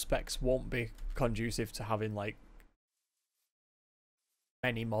that those specs won't be conducive to having, like,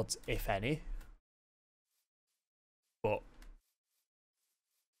 many mods, if any. But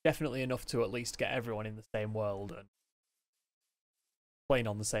definitely enough to at least get everyone in the same world and playing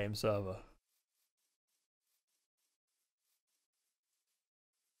on the same server.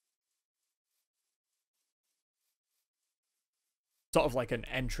 Sort of like an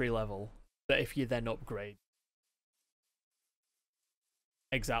entry level that if you then upgrade.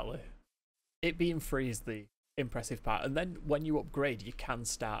 Exactly. It being free is the impressive part, and then when you upgrade you can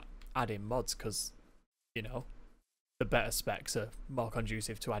start adding mods because, you know, the better specs are more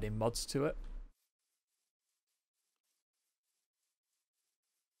conducive to adding mods to it.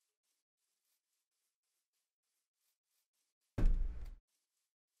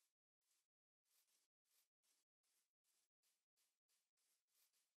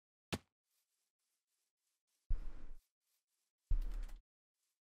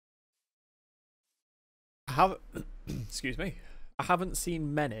 I have excuse me, I haven't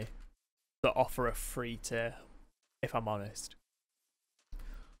seen many that offer a free tier, if I'm honest.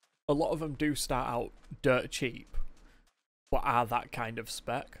 A lot of them do start out dirt cheap, but are that kind of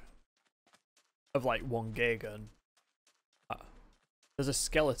spec of like 1 gig and there's a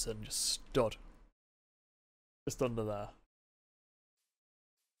skeleton just stood just under there.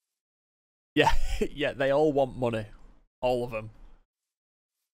 Yeah, yeah, they all want money, all of them.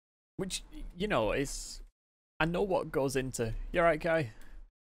 Which, you know, is... I know what goes into... You're right, guy?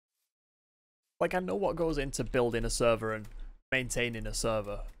 Like, I know what goes into building a server and maintaining a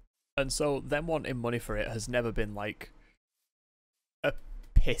server. And so, them wanting money for it has never been, like, a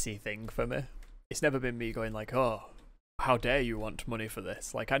pissy thing for me. It's never been me going like, oh, how dare you want money for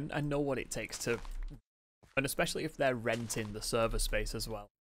this? Like, I know what it takes to... And especially if they're renting the server space as well,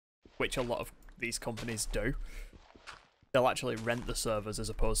 which a lot of these companies do. They'll actually rent the servers as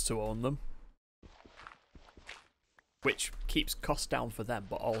opposed to own them. Which keeps costs down for them,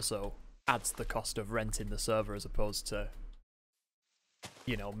 but also adds the cost of renting the server as opposed to,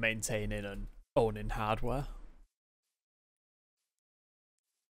 you know, maintaining and owning hardware.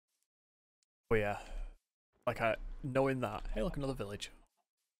 But yeah, like knowing that, hey look, another village.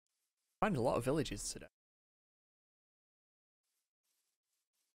 I find a lot of villages today.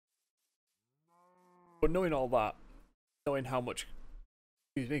 But knowing all that, knowing how much,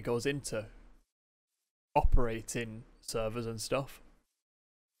 excuse me, goes into operating servers and stuff,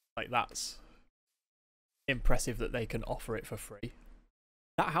 like that's impressive that they can offer it for free.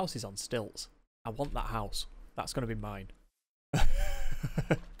 That house is on stilts. I want that house. That's going to be mine.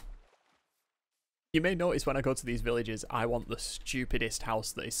 You may notice when I go to these villages, I want the stupidest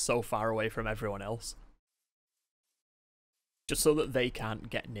house that is so far away from everyone else. Just so that they can't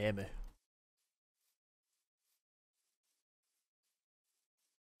get near me.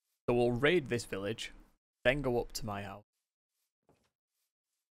 So we'll raid this village, then go up to my house.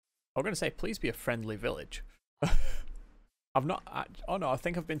 I'm going to say, please be a friendly village. I've not... oh no, I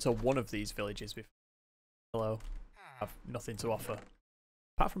think I've been to one of these villages before. Hello. I have nothing to offer.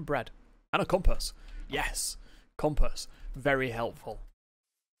 Apart from bread. And a compass. Yes. Compass. Very helpful.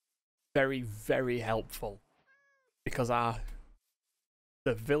 Very, very helpful. Because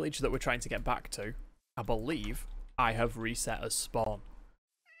the village that we're trying to get back to, I believe I have reset as spawn.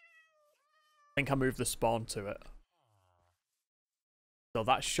 I think I moved the spawn to it. So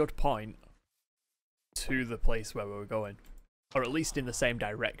that should point to the place where we were going. Or at least in the same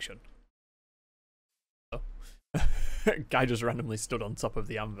direction. Oh. Guy just randomly stood on top of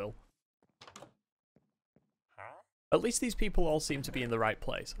the anvil. At least these people all seem to be in the right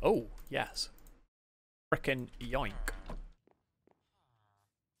place. Oh, yes. Frickin' yoink.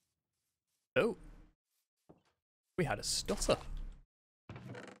 Oh. We had a stutter.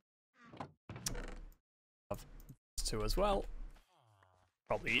 Have two as well.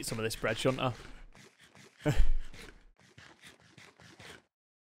 Probably eat some of this bread, shouldn't I?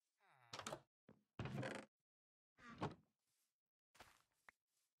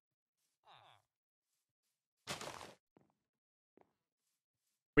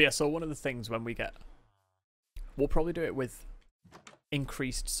 But yeah, so one of the things when we get... We'll probably do it with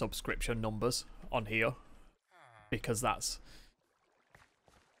increased subscription numbers on here. Because that's...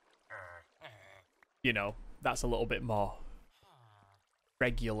 You know, that's a little bit more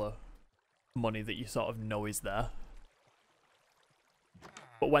regular money that you sort of know is there.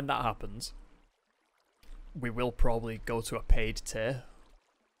 But when that happens, we will probably go to a paid tier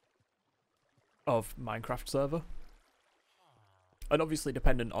of Minecraft server. And obviously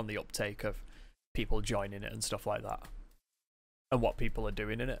dependent on the uptake of people joining it and stuff like that. And what people are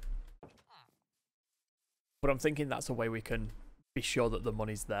doing in it. But I'm thinking that's a way we can be sure that the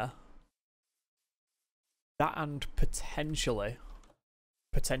money's there. That and potentially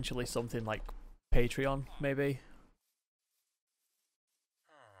something like Patreon, maybe.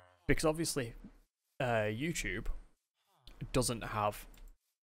 Because obviously YouTube doesn't have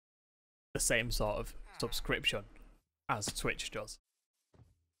the same sort of subscription as Twitch does.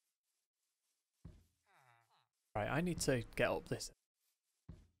 Right, I need to get up this.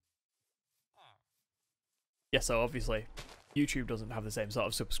 Yeah, so obviously YouTube doesn't have the same sort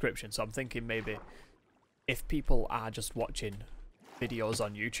of subscription, so I'm thinking maybe if people are just watching videos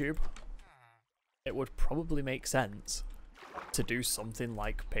on YouTube, it would probably make sense to do something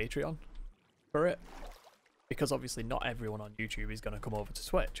like Patreon for it. Because obviously not everyone on YouTube is going to come over to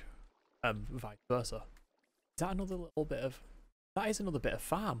Twitch. Vice versa. Is that another little bit of... That is another bit of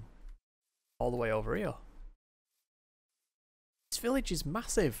farm. All the way over here. This village is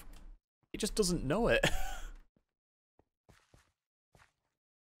massive. It just doesn't know it.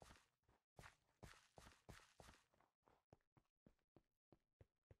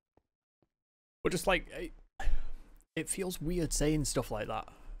 But just like... It feels weird saying stuff like that.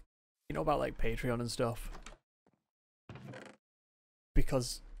 You know about like Patreon and stuff?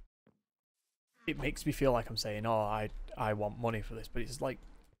 Because... It makes me feel like I'm saying, oh, I want money for this, but it's like,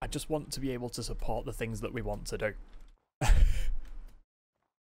 I just want to be able to support the things that we want to do.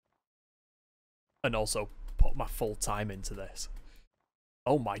 And also put my full time into this.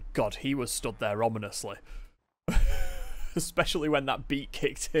 Oh my god, he was stood there ominously. Especially when that beat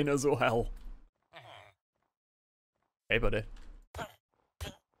kicked in as well. Hey buddy.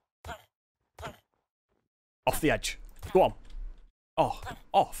 Off the edge. Go on. Oh,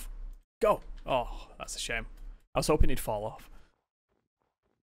 off. Go. Oh, that's a shame. I was hoping he'd fall off.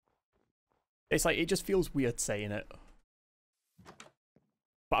 It's like, it just feels weird saying it.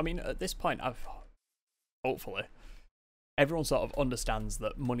 But I mean, at this point, hopefully, everyone sort of understands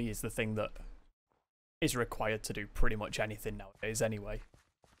that money is the thing that is required to do pretty much anything nowadays anyway.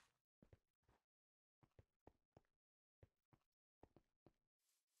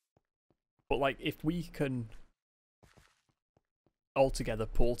 But like, if we can all together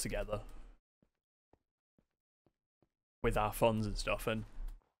pull together with our funds and stuff and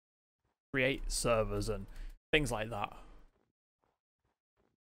create servers and things like that,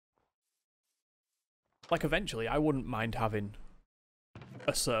 like eventually I wouldn't mind having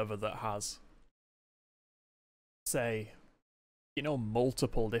a server that has, say, you know,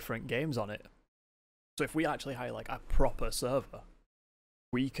 multiple different games on it. So if we actually hire like a proper server,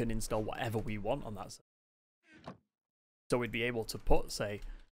 we can install whatever we want on that server. So we'd be able to put, say,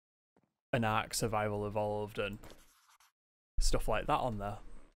 an Ark Survival Evolved and stuff like that on there.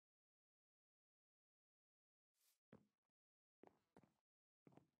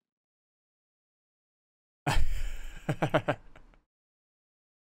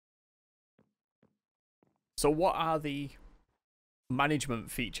 So what are the management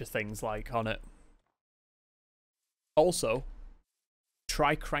feature things like on it? Also,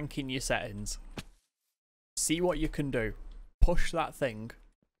 try cranking your settings. See what you can do. Push that thing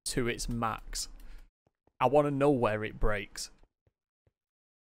to its max. I want to know where it breaks.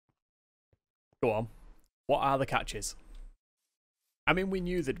 Go on. What are the catches? I mean, we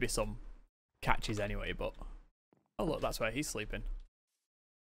knew there'd be some catches anyway, but... Oh look, that's where he's sleeping.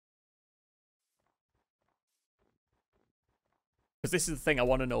 Because this is the thing, I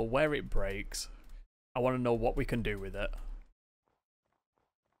want to know where it breaks. I want to know what we can do with it.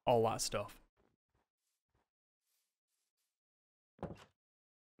 All that stuff.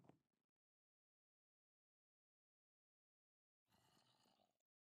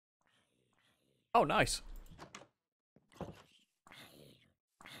 Oh, nice.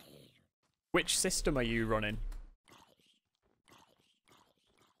 Which system are you running?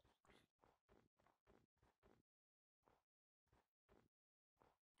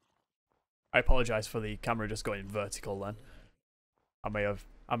 I apologise for the camera just going vertical then. I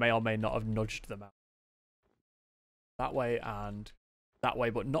may or may not have nudged them out. That way and that way,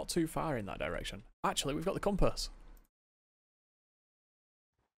 but not too far in that direction. Actually, we've got the compass.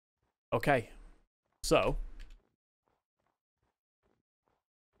 Okay, so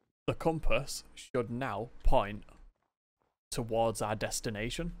the compass should now point towards our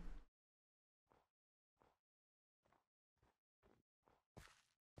destination.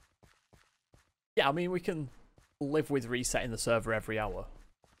 Yeah, I mean, we can live with resetting the server every hour.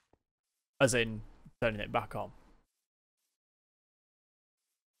 As in, turning it back on.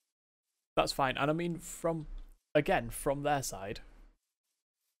 That's fine. And I mean, from their side.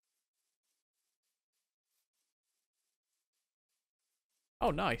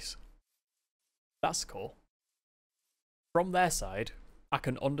 Oh, nice. That's cool. From their side, I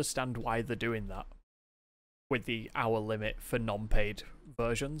can understand why they're doing that. With the hour limit for non-paid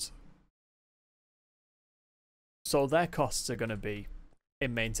versions. So their costs are going to be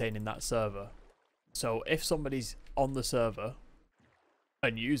in maintaining that server. So if somebody's on the server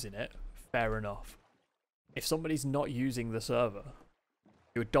and using it, fair enough. If somebody's not using the server,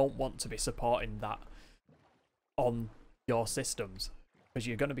 you don't want to be supporting that on your systems, because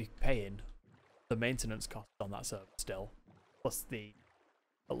you're going to be paying the maintenance costs on that server still, plus the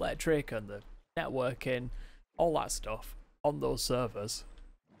electric and the networking, all that stuff on those servers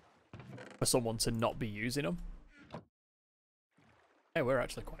for someone to not be using them. Hey, we're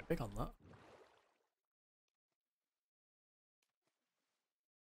actually quite big on that.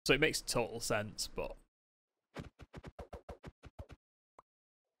 So it makes total sense, but...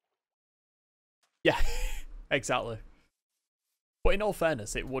 Yeah, exactly. But in all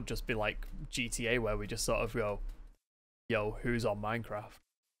fairness, it would just be like GTA, where we just sort of go, yo, who's on Minecraft?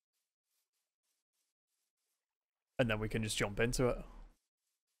 And then we can just jump into it.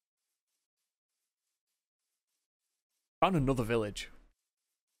 Found another village.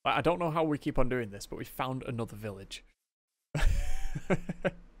 I don't know how we keep on doing this, but we found another village.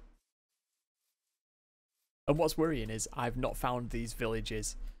 And what's worrying is I've not found these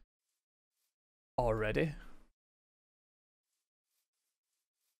villages already.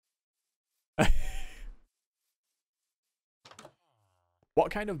 What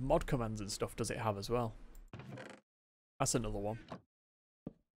kind of mod commands and stuff does it have as well? That's another one.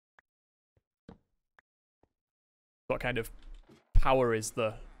 What kind of power is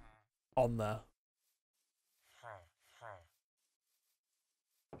there on there?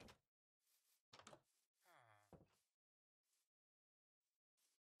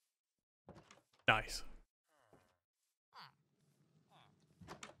 Nice.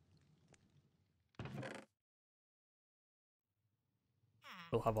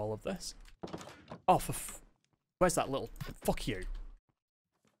 We'll have all of this. Oh, where's that little... Fuck you.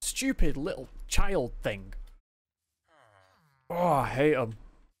 Stupid little child thing. Oh, I hate them.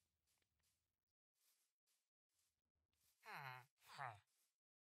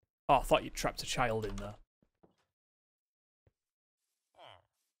 Oh, I thought you trapped a child in there.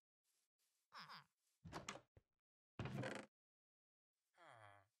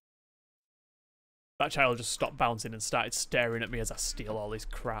 That child just stopped bouncing and started staring at me as I steal all his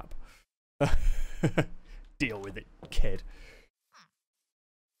crap. Deal with it, kid.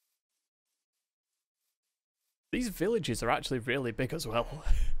 These villages are actually really big as well.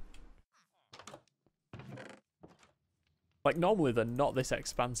 Like, normally they're not this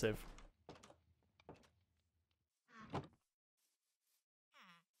expansive.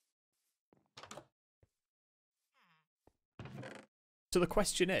 So the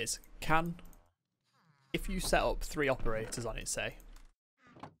question is, if you set up 3 operators on it, say,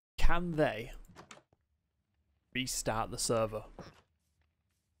 can they restart the server?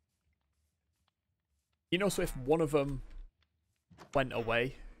 You know, so if one of them went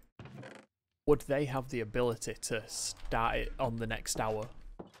away, would they have the ability to start it on the next hour?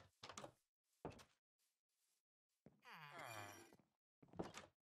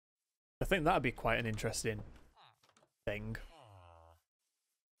 I think that'd be quite an interesting thing.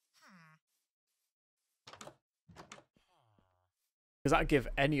 Because that'd give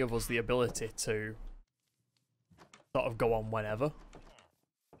any of us the ability to sort of go on whenever.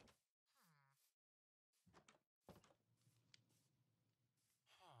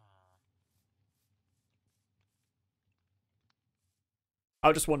 I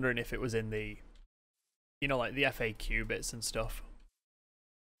was just wondering if it was in the, you know, like the FAQ bits and stuff.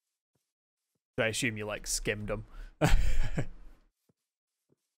 I assume you, like, skimmed them.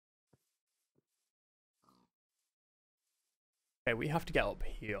 Okay, we have to get up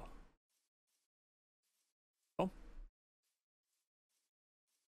here. Oh.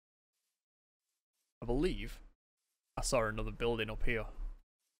 I believe I saw another building up here.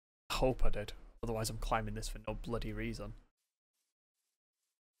 I hope I did. Otherwise I'm climbing this for no bloody reason.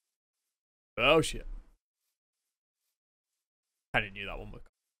 Oh shit. I didn't knew that one would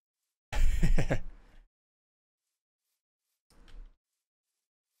come.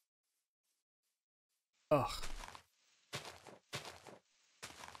 Ugh.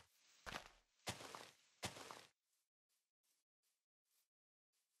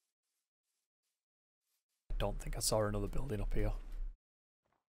 I don't think I saw another building up here.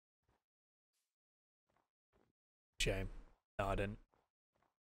 Shame. No, I didn't.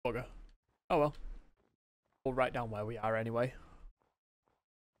 Bugger. Oh well. We'll write down where we are anyway.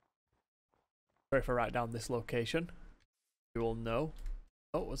 So if I write down this location, you will know.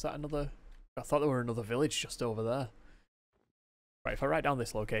 Oh, was that another? I thought there were another village just over there. Right, if I write down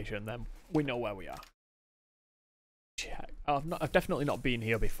this location, then we know where we are. Check. Oh, I've definitely not been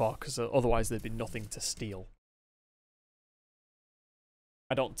here before, because otherwise there'd be nothing to steal.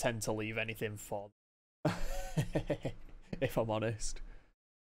 I don't tend to leave anything for them. If I'm honest.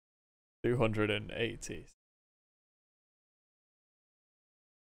 280.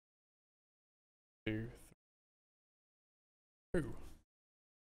 2, 3, 2.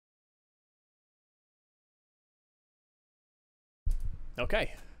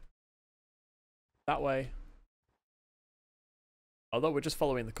 Okay. That way. Although we're just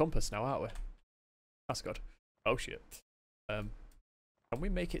following the compass now, aren't we? That's good. Oh shit. Can we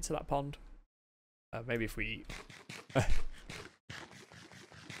make it to that pond? Maybe if we... I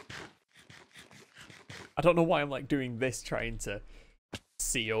don't know why I'm like doing this, trying to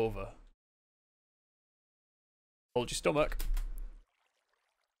see over. Hold your stomach.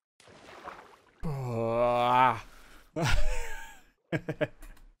 I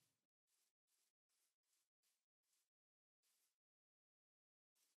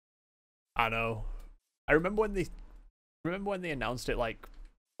know. I remember when they announced it, like,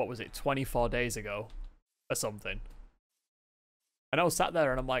 what was it, 24 days ago or something. And I was sat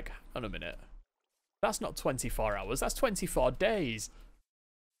there and I'm like, hang on a minute. That's not 24 hours, that's 24 days.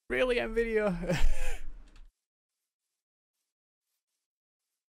 Really, Nvidia?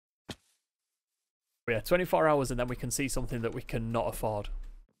 Yeah, 24 hours and then we can see something that we cannot afford.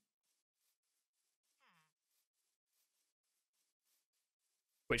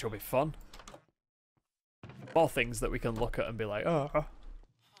 Which will be fun. More things that we can look at and be like, oh.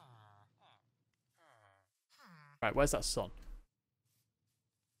 Right, where's that sun?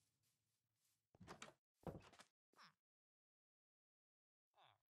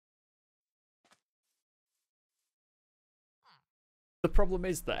 The problem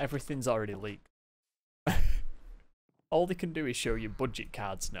is that everything's already leaked. All they can do is show you budget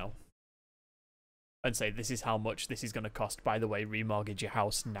cards now. And say, this is how much this is going to cost. By the way, remortgage your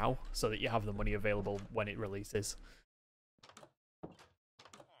house now so that you have the money available when it releases.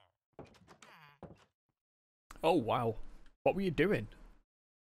 Oh, wow. What were you doing?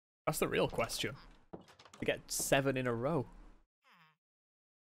 That's the real question. To get 7 in a row.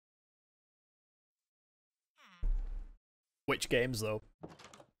 Which games, though?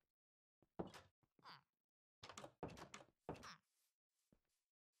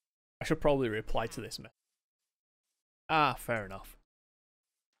 I should probably reply to this message. Ah, fair enough.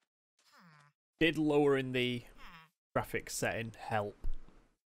 Did lowering the graphics setting help?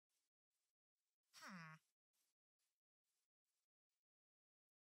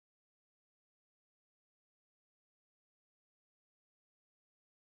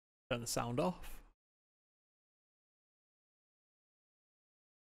 Turn the sound off.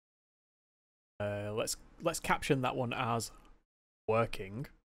 Let's caption that one as working.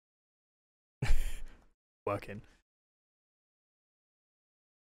 Working.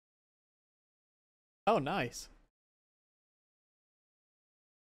 Oh, nice.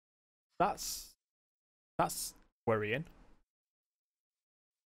 That's worrying.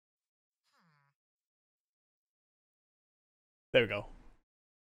 There we go.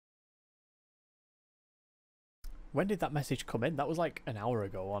 When did that message come in? That was like an hour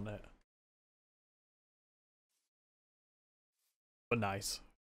ago, wasn't it? But nice.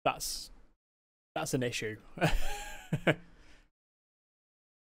 That's an issue.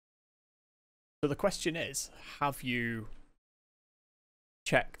 So the question is, have you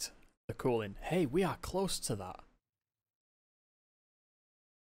checked the cooling? Hey, we are close to that.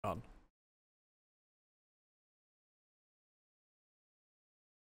 On.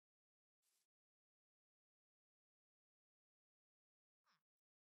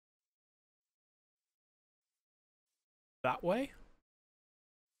 That way?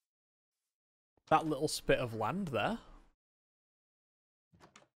 That little spit of land there?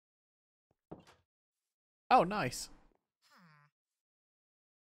 Oh, nice.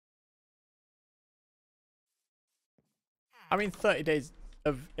 I mean, 30 days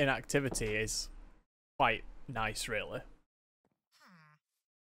of inactivity is quite nice, really.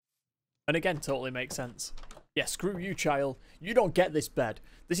 And again, totally makes sense. Yeah, screw you, child. You don't get this bed.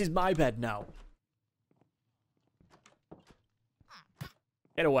 This is my bed now.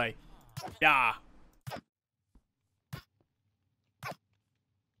 Get away. Yeah.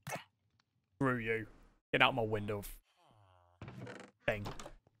 Screw you. Get out my window. Thing.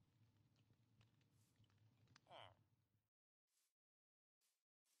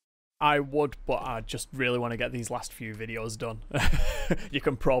 I would, but I just really want to get these last few videos done. You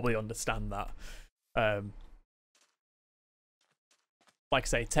can probably understand that. Like I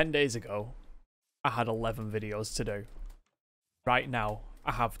say, 10 days ago, I had 11 videos to do. Right now,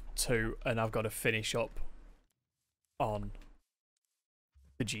 I have 2, and I've got to finish up on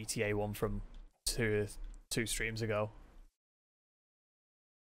the GTA one from two streams ago.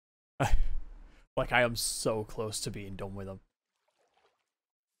 Like, I am so close to being done with them.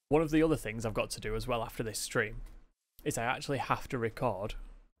 One of the other things I've got to do as well after this stream is I actually have to record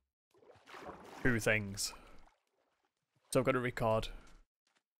 2 things. So I've got to record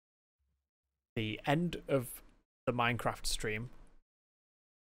the end of the Minecraft stream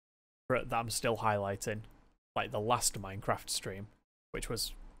that I'm still highlighting, like the last Minecraft stream, which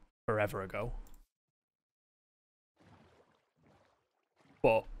was forever ago.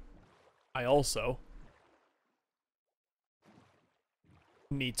 But I also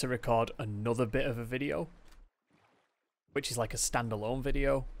need to record another bit of a video, which is like a standalone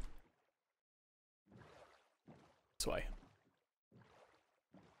video. This way.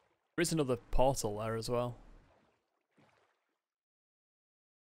 There is another portal there as well.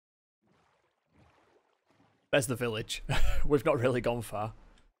 There's the village. We've not really gone far.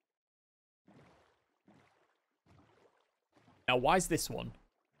 Now, why is this one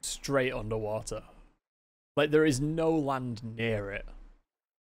straight underwater? Like, there is no land near it.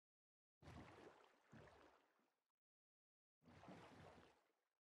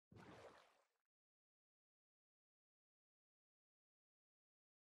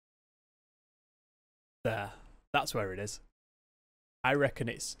 There. That's where it is. I reckon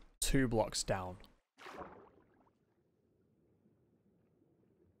it's 2 blocks down.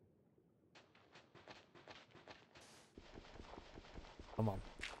 Come on.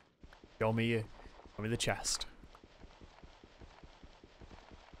 Show me you. Show me the chest.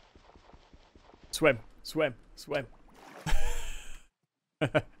 Swim. Swim. Swim.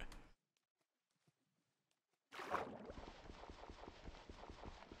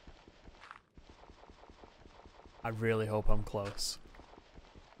 I really hope I'm close.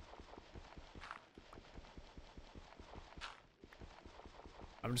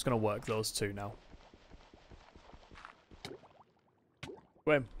 I'm just going to work those 2 now.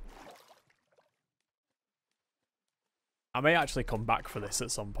 Swim. I may actually come back for this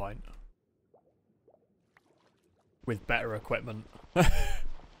at some point. With better equipment.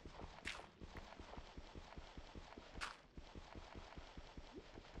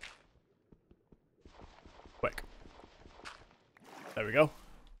 Quick. There we go.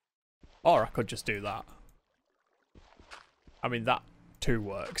 Or I could just do that. I mean, that too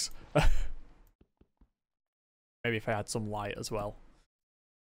works. Maybe if I had some light as well,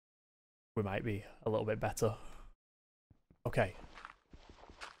 we might be a little bit better. Okay.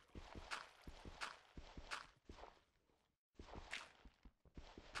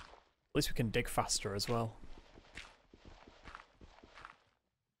 At least we can dig faster as well.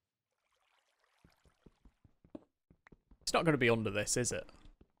 It's not going to be under this, is it?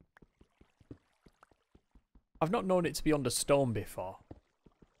 I've not known it to be under stone before.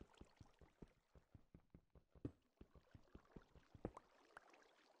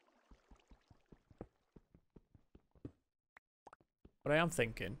 But I am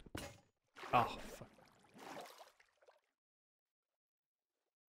thinking... Oh, fuck.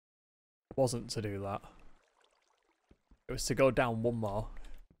 Wasn't to do that. It was to go down one more.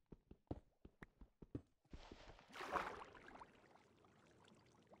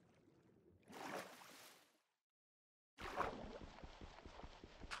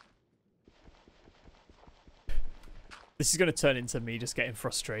 This is going to turn into me just getting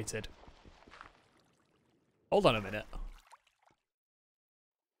frustrated. Hold on a minute.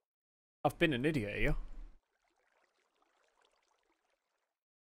 I've been an idiot here.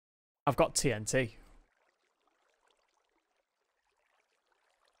 I've got TNT.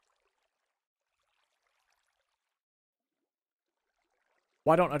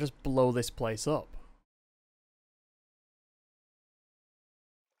 Why don't I just blow this place up?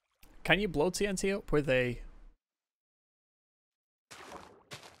 Can you blow TNT up with a...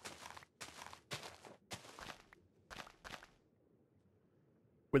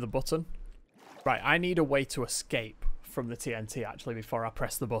 with a button? Right, I need a way to escape from the TNT actually before I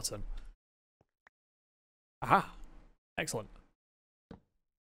press the button. Aha! Excellent.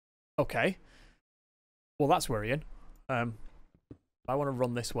 Okay. Well, that's worrying. I want to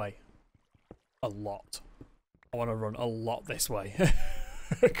run this way. A lot. I want to run a lot this way.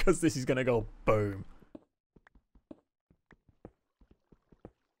 Because this is going to go boom.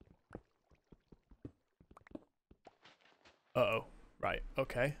 Uh-oh. Right,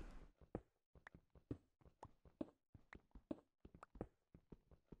 okay.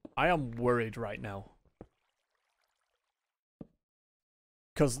 I am worried right now.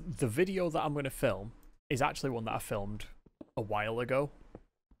 Because the video that I'm going to film is actually one that I filmed a while ago.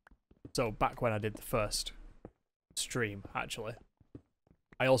 So back when I did the first stream, actually.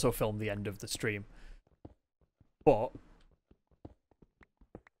 I also filmed the end of the stream. But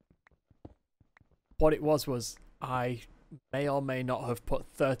what it was I may or may not have put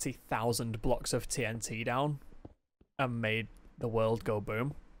 30,000 blocks of TNT down and made the world go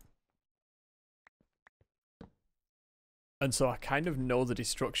boom. And so I kind of know the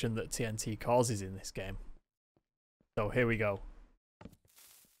destruction that TNT causes in this game. So here we go.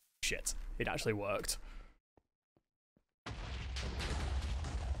 Shit, it actually worked.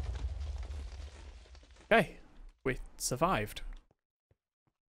 Okay, we survived.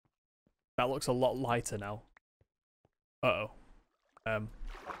 That looks a lot lighter now. Uh-oh.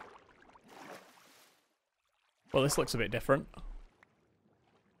 Well, this looks a bit different.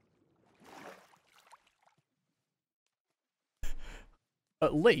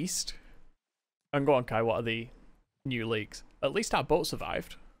 At least... And go on, Kai, what are the new leaks? At least our boat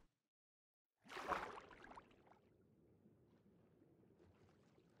survived.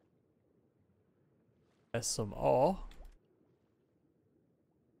 There's some ore.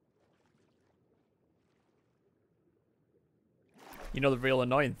 You know the real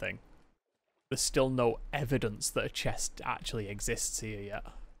annoying thing? There's still no evidence that a chest actually exists here yet.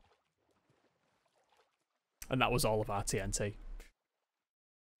 And that was all of our TNT.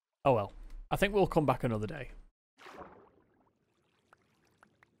 Oh well. I think we'll come back another day.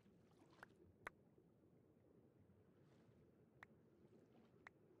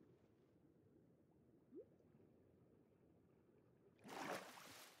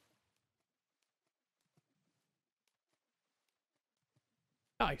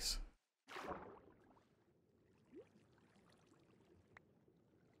 Nice.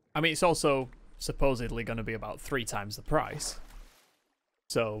 I mean, it's also supposedly going to be about 3 times the price.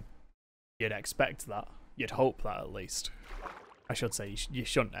 So, you'd expect that. You'd hope that at least. I should say you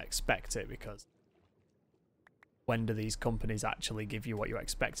shouldn't expect it, because when do these companies actually give you what you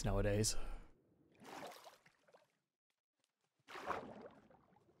expect nowadays?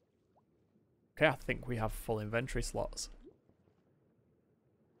 Okay, I think we have full inventory slots.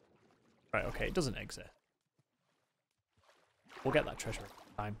 Right, okay, it doesn't exist. We'll get that treasure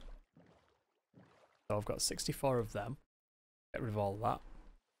in time. So I've got 64 of them. Get rid of all of that.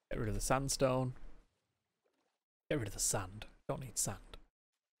 Get rid of the sandstone. Get rid of the sand. Don't need sand.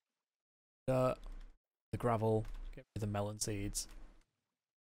 Dirt. The gravel. Get rid of the melon seeds.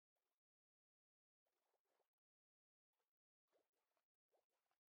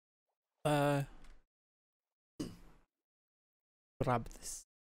 Grab this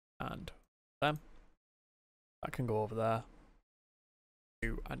and them. That can go over there.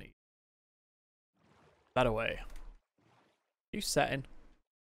 I need that away. You setting?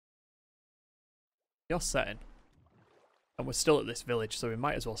 You're setting. And we're still at this village, so we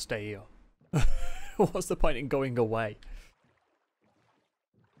might as well stay here. What's the point in going away?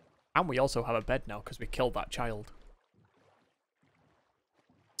 And we also have a bed now because we killed that child.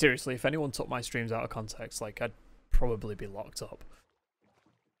 Seriously, if anyone took my streams out of context, like, I'd probably be locked up.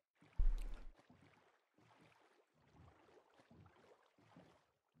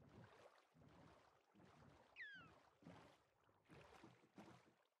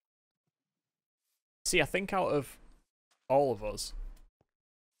 See, I think out of all of us,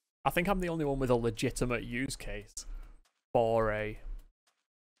 I think I'm the only one with a legitimate use case for a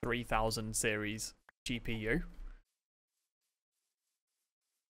 3000 series GPU.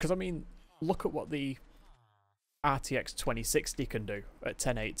 Because, I mean, look at what the RTX 2060 can do at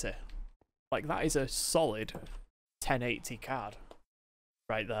 1080. Like, that is a solid 1080 card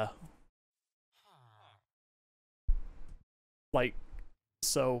right there. Like,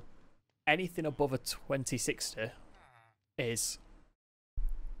 so anything above a 2060 is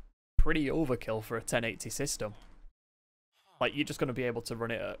pretty overkill for a 1080 system. Like, you're just going to be able to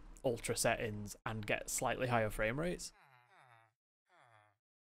run it at ultra settings and get slightly higher frame rates.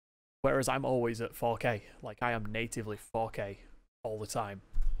 Whereas I'm always at 4K. Like, I am natively 4K all the time.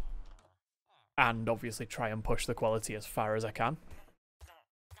 And obviously try and push the quality as far as I can.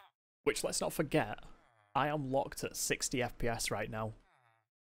 Which, let's not forget, I am locked at 60 FPS right now.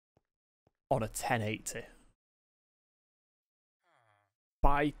 On a 1080.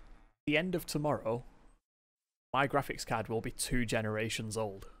 By the end of tomorrow, my graphics card will be 2 generations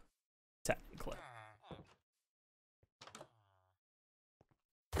old. Technically.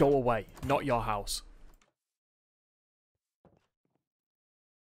 Go away, not your house.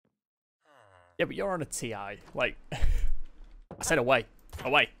 Yeah, but you're on a TI. Like, I said away.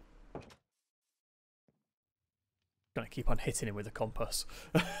 Away. Gonna keep on hitting him with a compass.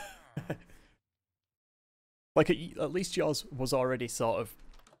 Like, at least yours was already sort of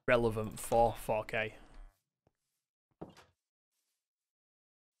relevant for 4K.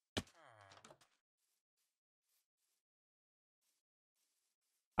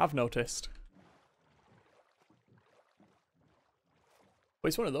 I've noticed. But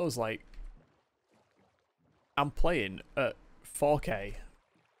it's one of those, like, I'm playing at 4K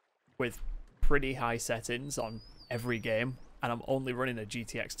with pretty high settings on every game, and I'm only running a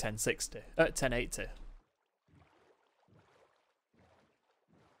GTX 1080.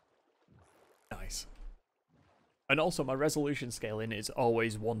 Nice. And also, my resolution scaling is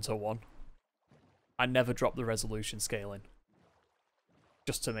always 1:1. I never drop the resolution scaling.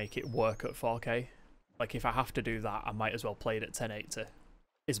 Just to make it work at 4K. Like, if I have to do that, I might as well play it at 1080,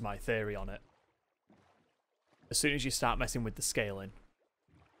 is my theory on it. As soon as you start messing with the scaling,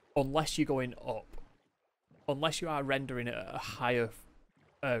 unless you're going up, unless you are rendering it at a higher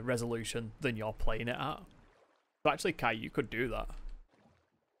resolution than you're playing it at. So actually, Kai, you could do that.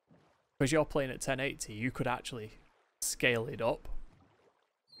 Because you're playing at 1080, you could actually scale it up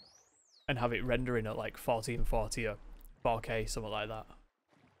and have it rendering at like 1440 or 4K, something like that.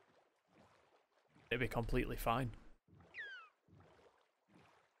 It'd be completely fine.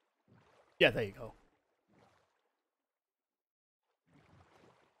 Yeah, there you go.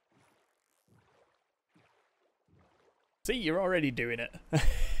 See, you're already doing it.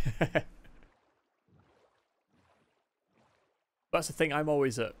 That's the thing, I'm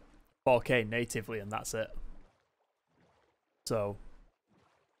always at 4K natively and that's it. So,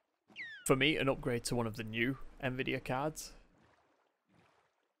 for me, an upgrade to one of the new Nvidia cards.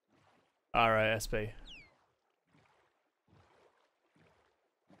 Alright, SP.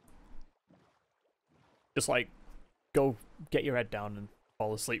 Just like, go get your head down and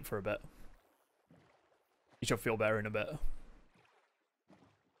fall asleep for a bit. You should feel better in a bit.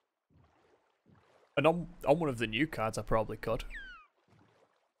 And on one of the new cards, I probably could.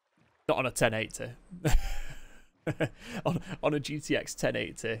 Not on a 1080. on a GTX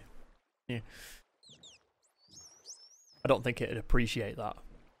 1080. Yeah. I don't think it'd appreciate that.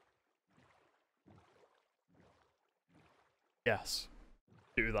 Yes.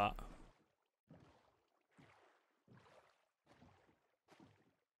 Do that.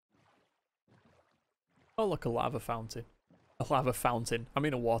 Oh, look, a lava fountain. A lava fountain. I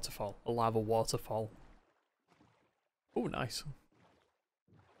mean a waterfall. A lava waterfall. Oh, nice.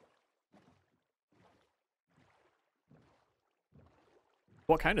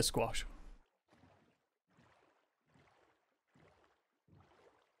 What kind of squash?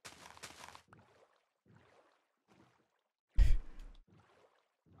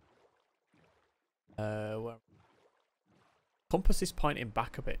 Where... Compass is pointing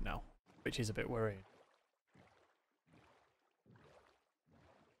back a bit now, which is a bit worrying.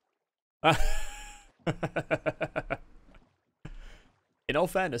 In all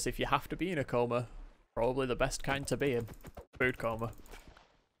fairness, if you have to be in a coma, probably the best kind to be in. Food coma. At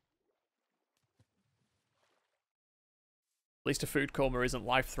least a food coma isn't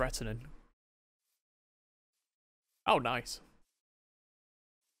life-threatening. Oh, nice.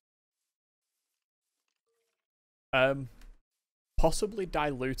 Possibly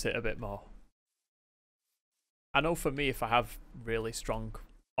dilute it a bit more. I know for me, if I have really strong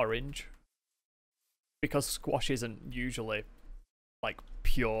orange, because squash isn't usually like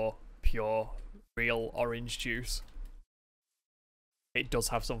pure real orange juice, it does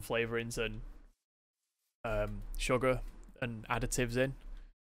have some flavorings and sugar and additives in.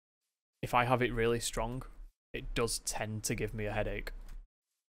 If I have it really strong, it does tend to give me a headache.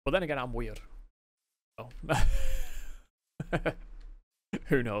 But then again, I'm weird. Oh.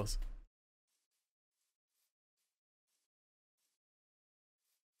 Who knows?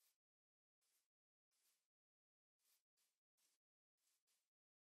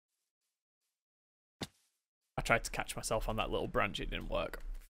 I tried to catch myself on that little branch, it didn't work.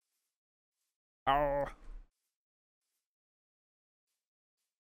 Oh.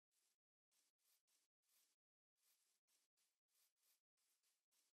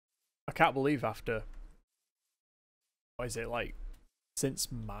 I can't believe after, what is it, like,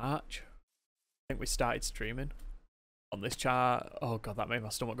 since March, I think we started streaming on this chart. Oh god, that made my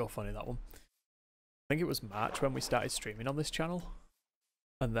stomach go funny, that one. I think it was March when we started streaming on this channel.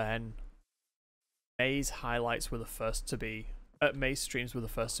 And then May's highlights were the first to be, May's streams were the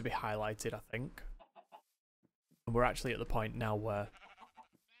first to be highlighted, I think. And we're actually at the point now where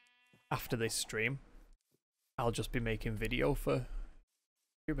after this stream, I'll just be making video for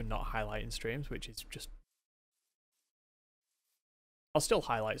YouTube and not highlighting streams, which is just... I'll still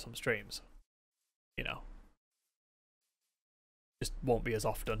highlight some streams, you know. Just won't be as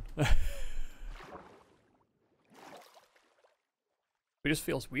often. It just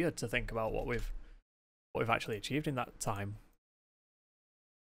feels weird to think about what we've actually achieved in that time.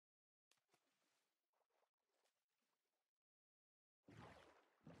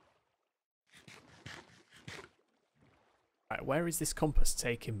 Right, where is this compass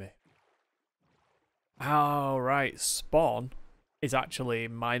taking me? Oh, right, spawn is actually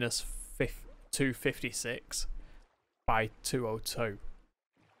minus 256 by 202.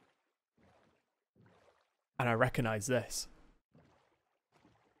 And I recognise this.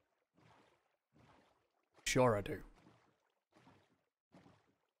 Sure I do.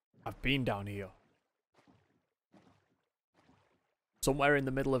 I've been down here. Somewhere in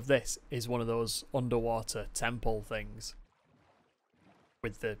the middle of this is one of those underwater temple things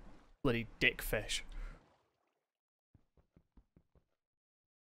with the bloody dick fish.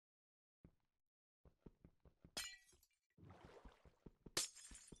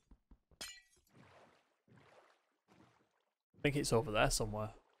 I think it's over there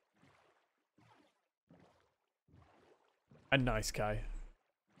somewhere. A nice guy.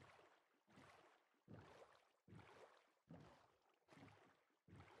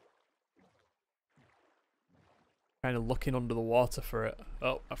 Kind of looking under the water for it.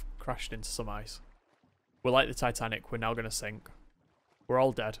 Oh, I've crashed into some ice. We're like the Titanic, we're now going to sink. We're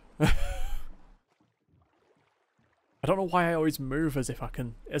all dead. I don't know why I always move as if I'm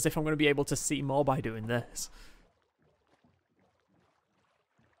going to be able to see more by doing this.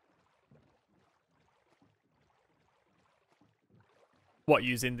 What,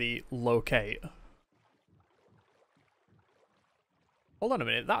 using the locate? Hold on a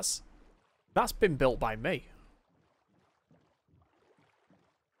minute, that's been built by me.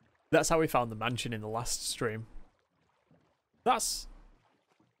 That's how we found the mansion in the last stream. That's...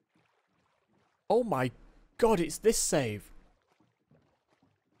 Oh my god, it's this save.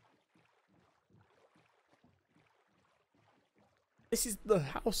 This is the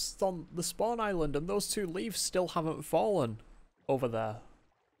house on the spawn island and those two leaves still haven't fallen over there.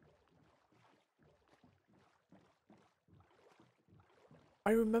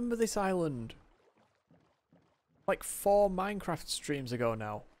 I remember this island. Like 4 Minecraft streams ago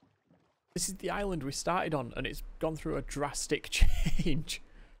now. This is the island we started on and it's gone through a drastic change.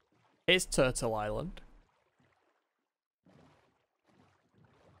 Here's Turtle Island.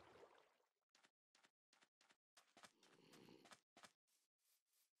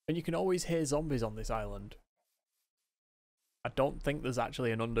 And you can always hear zombies on this island. I don't think there's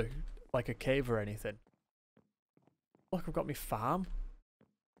actually an like a cave or anything. Look, I've got my farm.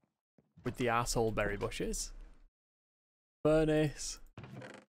 With the arsehole berry bushes. Furnace.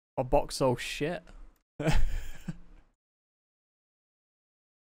 A box so shit.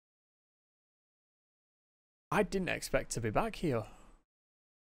 I didn't expect to be back here.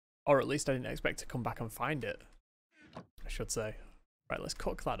 Or at least I didn't expect to come back and find it. I should say. Right, let's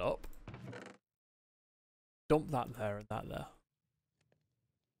cook that up. Dump that there and that there.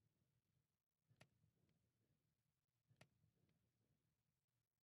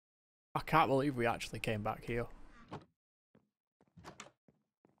 I can't believe we actually came back here.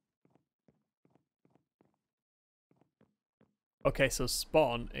 Okay, so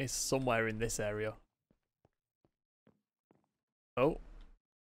spawn is somewhere in this area. Oh.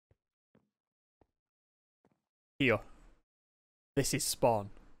 Here. This is spawn.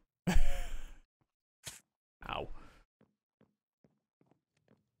 Ow. I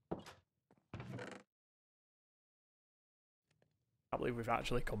can't believe we've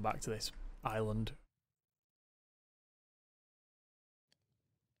actually come back to this island.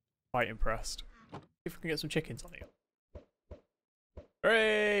 Quite impressed. See if we can get some chickens on here.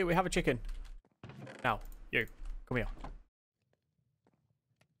 Hooray! We have a chicken. Now, you, come here.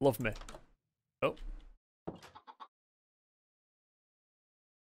 Love me. Oh.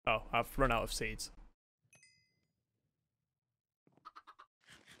 Oh, I've run out of seeds.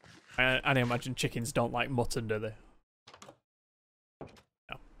 I imagine chickens don't like mutton, do they?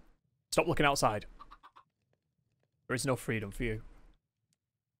 No. Stop looking outside. There is no freedom for you.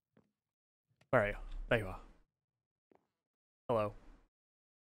 Where are you? There you are. Hello.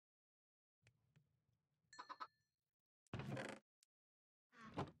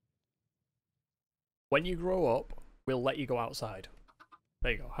 When you grow up, we'll let you go outside.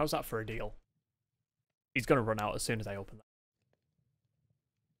 There you go. How's that for a deal? He's going to run out as soon as I open that.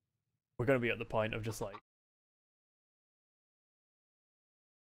 We're going to be at the point of just like...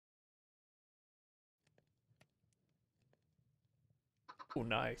 Oh,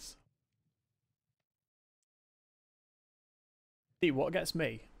 nice. See, what gets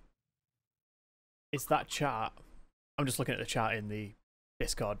me is that chart. I'm just looking at the chart in the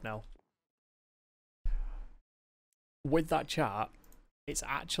Discord now. With that chart, it's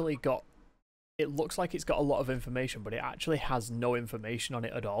actually got... It looks like it's got a lot of information, but it actually has no information on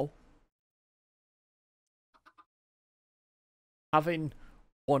it at all. Having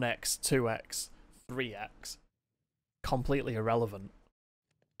 1x, 2x, 3x, completely irrelevant.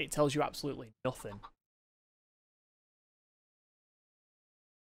 It tells you absolutely nothing.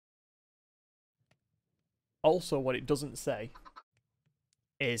 Also, what it doesn't say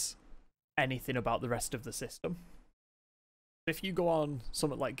is anything about the rest of the system. If you go on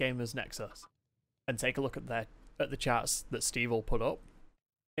something like Gamers Nexus and take a look at the charts that Steve will put up,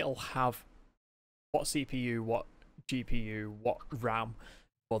 it'll have what CPU, what GPU, what RAM,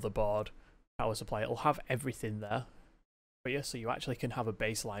 motherboard, power supply. It'll have everything there for you, so you actually can have a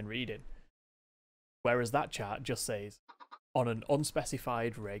baseline reading. Whereas that chart just says, on an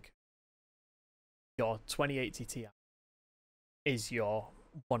unspecified rig, your 2080 Ti is your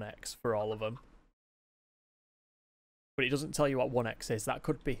 1x for all of them. But it doesn't tell you what 1x is. That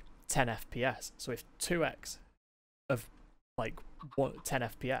could be 10 FPS. So if 2x of like 10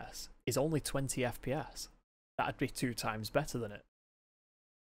 FPS is only 20 FPS, that'd be 2 times better than it.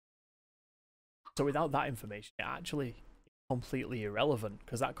 So without that information, it actually is completely irrelevant,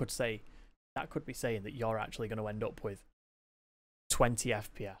 because that could be saying that you're actually going to end up with 20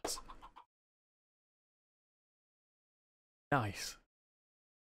 FPS. Nice.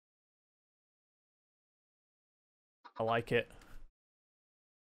 I like it.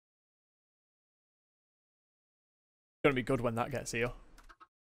 It's gonna be good when that gets here.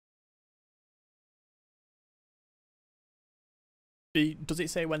 Does it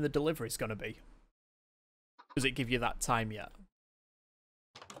say when the delivery's gonna be? Does it give you that time yet?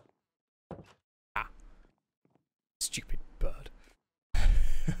 Ah. Stupid bird.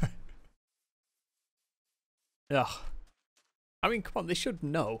 Ugh. I mean, come on, they should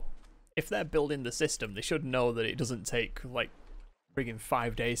know. If they're building the system, they should know that it doesn't take, like, friggin'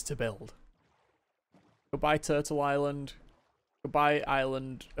 5 days to build. Goodbye, Turtle Island. Goodbye,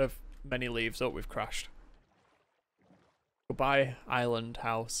 Island of Many Leaves. Oh, we've crashed. Goodbye, Island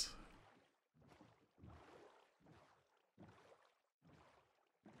House.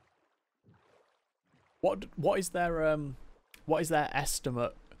 What is their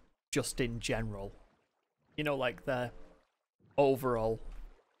estimate just in general? You know, like their overall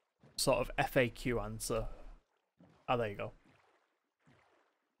sort of FAQ answer. Oh, there you go.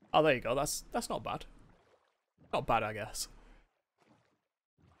 Oh, there you go. That's not bad. Not bad, I guess.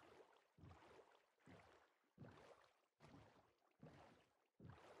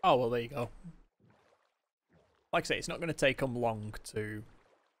 Oh, well, there you go. Like I say, it's not going to take them long to...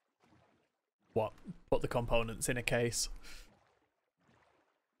 What? Put the components in a case.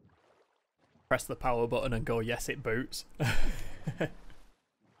 Press the power button and go, yes, it boots.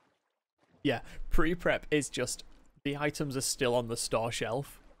 Yeah, pre-prep is just... The items are still on the store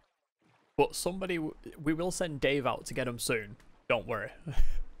shelf. But somebody... We will send Dave out to get them soon. Don't worry.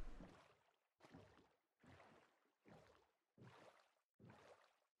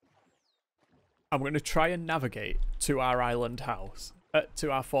 I'm going to try and navigate to our island house, to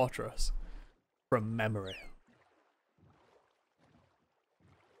our fortress, from memory.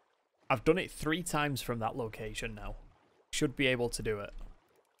 I've done it 3 times from that location now. Should be able to do it.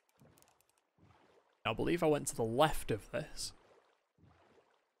 I believe I went to the left of this.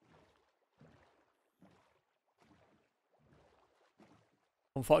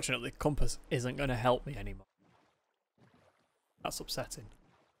 Unfortunately, the compass isn't going to help me anymore. That's upsetting.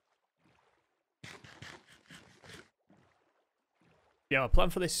 Yeah, my plan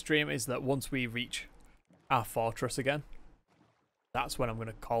for this stream is that once we reach our fortress again, that's when I'm going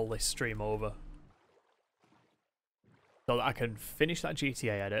to call this stream over. So that I can finish that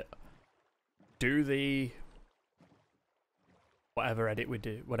GTA edit, do the... whatever edit we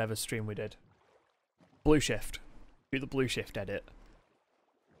did, whatever stream we did. Blue shift. Do the blue shift edit.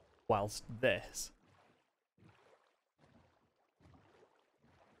 Whilst this...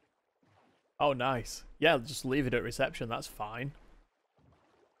 Oh, nice. Yeah, just leave it at reception, that's fine.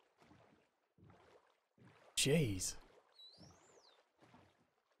 Jeez.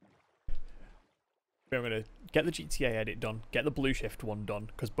 I'm going to get the GTA edit done, get the blue shift one done,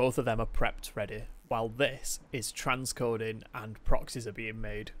 because both of them are prepped ready, while this is transcoding and proxies are being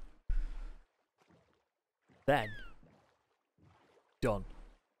made. Then, done.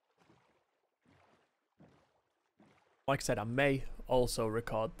 Like I said, I may also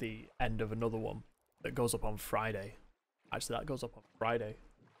record the end of another one that goes up on Friday. Actually, that goes up on Friday.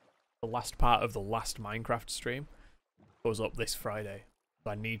 The last part of the last Minecraft stream goes up this Friday.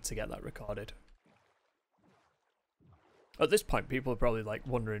 So I need to get that recorded. At this point, people are probably like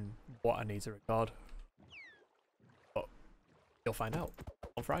wondering what I need to record. But you'll find out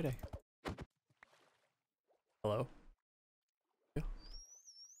on Friday. Hello? Yeah.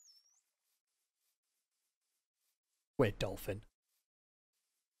 Weird dolphin.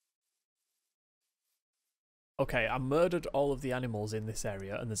 Okay, I murdered all of the animals in this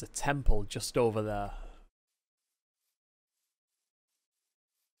area, and there's a temple just over there.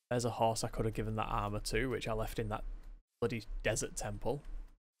 There's a horse I could have given that armor to, which I left in that bloody desert temple.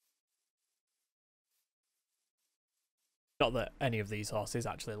 Not that any of these horses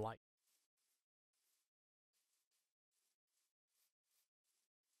actually like.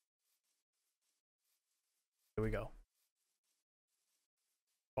 Here we go.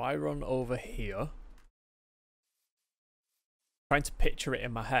 So I run over here. Trying to picture it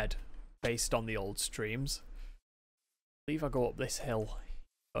in my head based on the old streams. I believe I go up this hill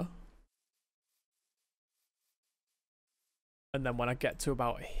here. And then when I get to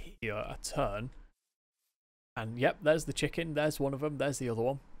about here, I turn. And yep, there's the chicken. There's one of them. There's the other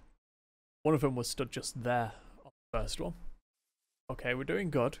one. One of them was stood just there on the first one. Okay, we're doing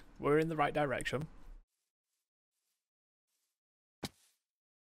good. We're in the right direction.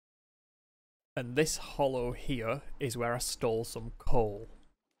 And this hollow here is where I stole some coal.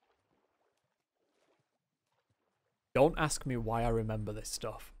 Don't ask me why I remember this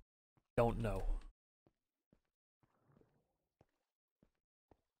stuff. Don't know.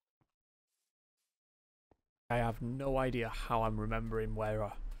 I have no idea how I'm remembering where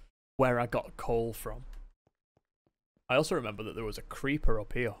I got coal from. I also remember that there was a creeper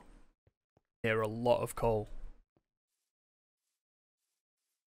up here. Near a lot of coal.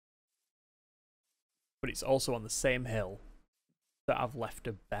 But it's also on the same hill that I've left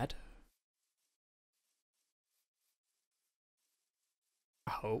a bed.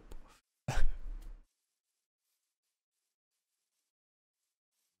 I hope.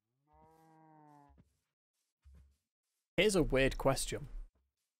 Here's a weird question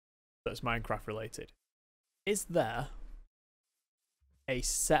that's Minecraft related. Is there a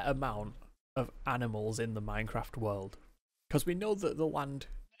set amount of animals in the Minecraft world? Because we know that the land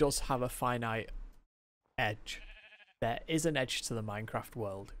does have a finite edge. There is an edge to the Minecraft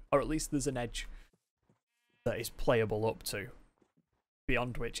world, or at least there's an edge that is playable up to,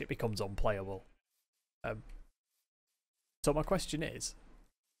 beyond which it becomes unplayable. So my question is,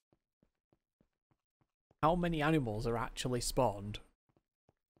 how many animals are actually spawned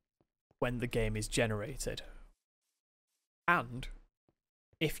when the game is generated. And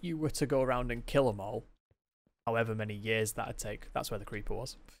if you were to go around and kill them all, however many years that'd take, that's where the creeper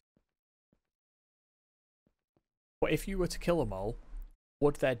was. But if you were to kill them all,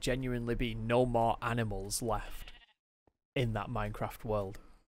 would there genuinely be no more animals left in that Minecraft world?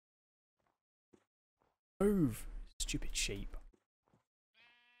 Move, stupid sheep.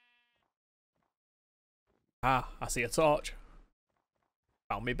 Ah, I see a torch.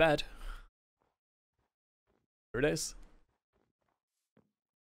 Found me bed. Here it is.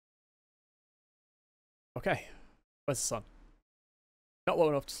 Okay, where's the sun? Not low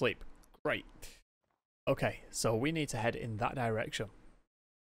enough to sleep. Great. Okay, so we need to head in that direction.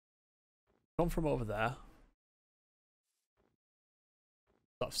 Come from over there.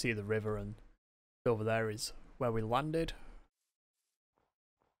 Sort of see the river, and over there is where we landed.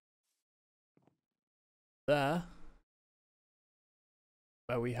 There.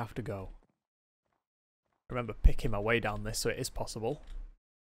 Where we have to go. I remember picking my way down this, so it is possible.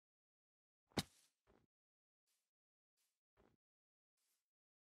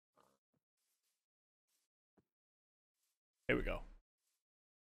 Here we go.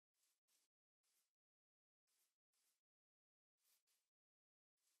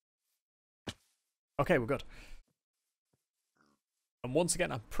 Okay, we're good. And once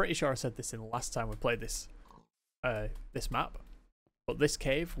again, I'm pretty sure I said this in the last time we played this this map, but this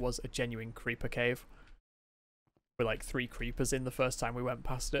cave was a genuine creeper cave with like 3 creepers in the first time we went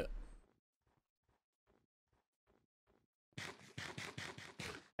past it.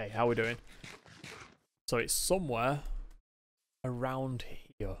 Hey, how we doing? So it's somewhere around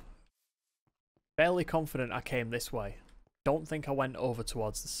here. Fairly confident I came this way. Don't think I went over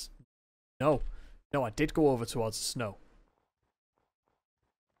towards the... No. No, I did go over towards the snow.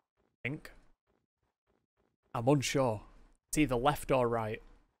 I think. I'm unsure. It's either left or right.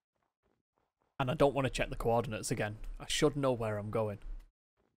 And I don't want to check the coordinates again. I should know where I'm going.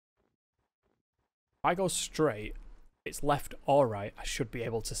 If I go straight, it's left or right, I should be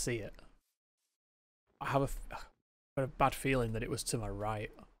able to see it. I have a bad feeling that it was to my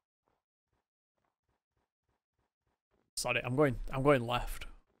right. Sorry, I'm going left.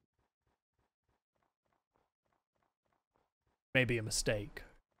 Maybe a mistake.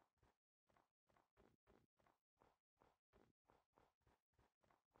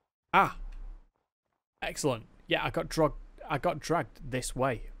 Ah! Excellent. Yeah, I got dragged this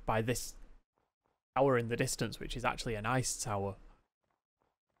way by this tower in the distance, which is actually an ice tower.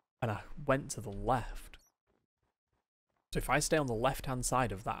 And I went to the left. So if I stay on the left-hand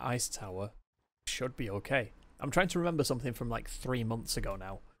side of that ice tower, it should be okay. I'm trying to remember something from like 3 months ago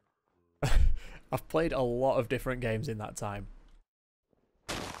now. I've played a lot of different games in that time.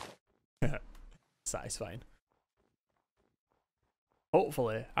 Satisfying.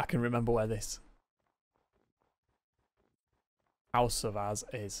 Hopefully, I can remember where this house of ours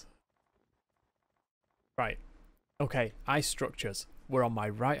is. Right. Okay, ice structures. We're on my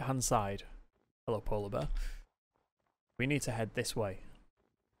right-hand side. Hello, polar bear. We need to head this way.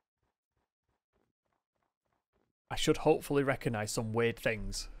 I should hopefully recognise some weird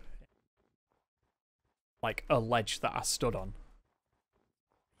things. Like a ledge that I stood on.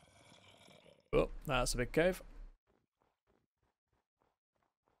 Oh, that's a big cave.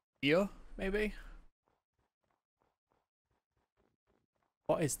 Here, maybe?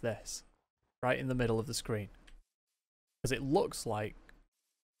 What is this? Right in the middle of the screen. Because it looks like...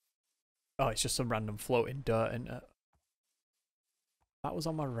 Oh, it's just some random floating dirt, isn't it? That was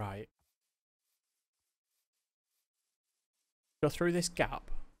on my right. Go through this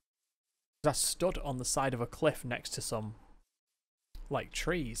gap. Because I stood on the side of a cliff next to some, like,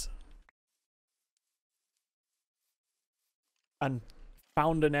 trees. And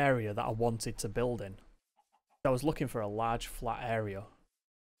found an area that I wanted to build in. I was looking for a large flat area.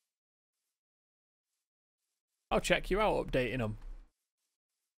 I'll check you out updating them.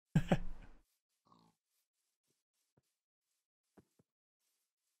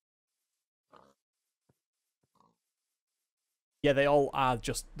 Yeah, they all are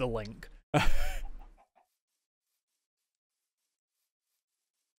just the link.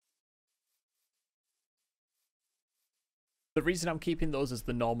 The reason I'm keeping those as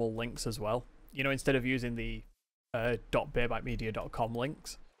the normal links as well, you know, instead of using the .beerbytemedia.com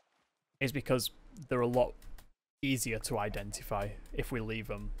links, is because they're a lot easier to identify if we leave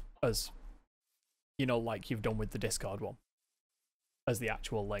them as, you know, like you've done with the Discord one, as the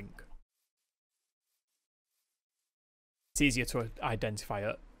actual link. It's easier to identify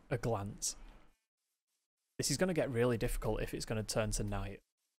at a glance. This is going to get really difficult if it's going to turn to night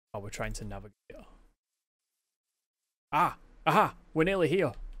while we're trying to navigate. Ah! Aha! We're nearly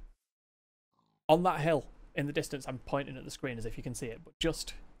here. On that hill, in the distance, I'm pointing at the screen as if you can see it, but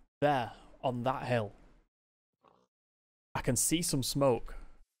just there, on that hill, I can see some smoke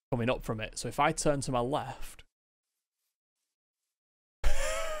coming up from it. So if I turn to my left,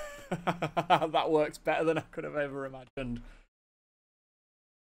 that works better than I could have ever imagined.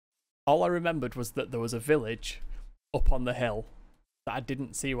 All I remembered was that there was a village up on the hill that I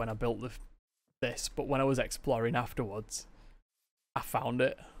didn't see when I built this, but when I was exploring afterwards, I found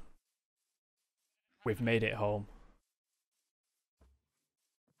it. We've made it home.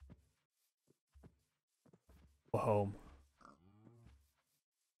 We're home.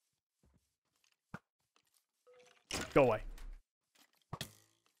 Go away.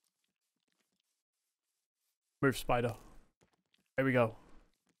 Move, spider. Here we go.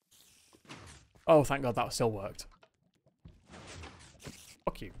 Oh, thank God that still worked.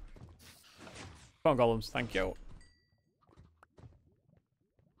 Fuck you. Come on, golems. Thank you.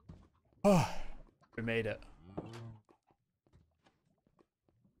 Oh, we made it.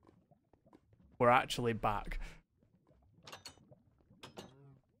 We're actually back.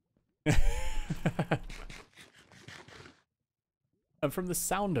 And from the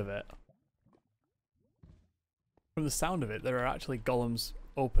sound of it, there are actually golems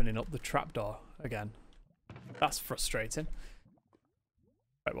opening up the trapdoor again. That's frustrating.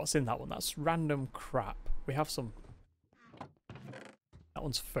 Right, what's in that one? That's random crap. We have some... That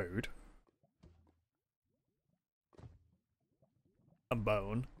one's food. And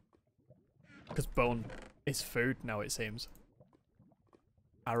bone. Because bone is food now, it seems.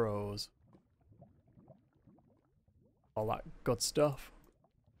 Arrows. All that good stuff.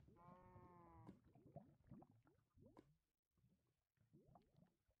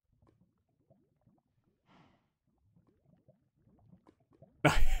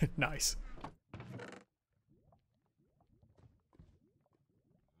 Nice.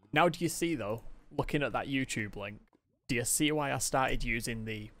 Now do you see though, looking at that YouTube link, do you see why I started using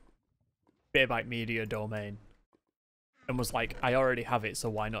the BeerByteMedia domain? And was like, I already have it,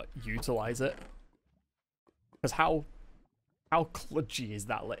 so why not utilize it? Because how kludgy is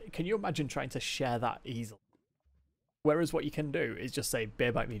that? Can you imagine trying to share that easily? Whereas what you can do is just say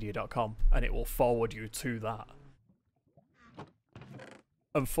beerbytemedia.com and it will forward you to that.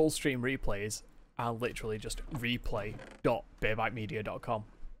 And full stream replays are literally just replay.beerbytemedia.com.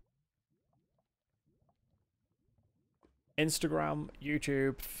 Instagram,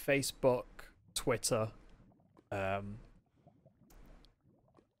 YouTube, Facebook, Twitter,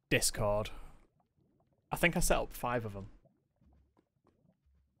 Discord. I think I set up 5 of them.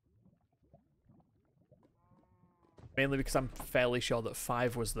 Mainly because I'm fairly sure that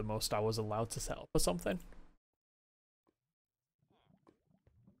 5 was the most I was allowed to set up or something.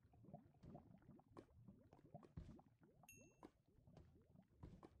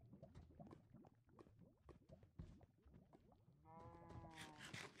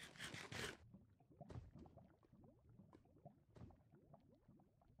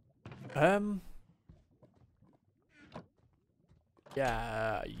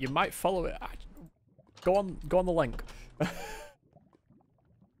 Yeah, you might follow it. Go on the link.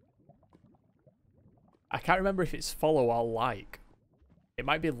 I can't remember if it's follow or like. It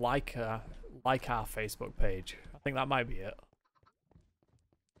might be like our Facebook page. I think that might be it.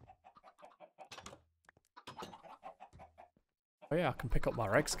 Oh yeah, I can pick up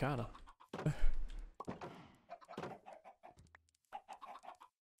my eggs, can't I?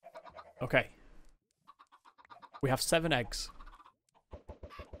 Okay. We have 7 eggs.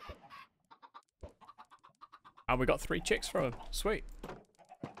 And we got 3 chicks from them. Sweet.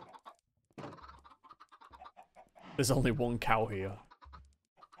 There's only 1 cow here.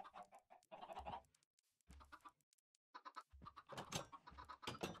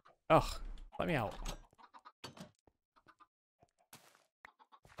 Ugh, let me out.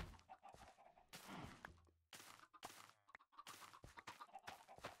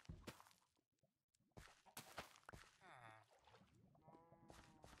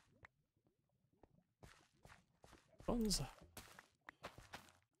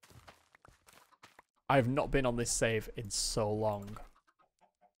 I have not been on this save in so long.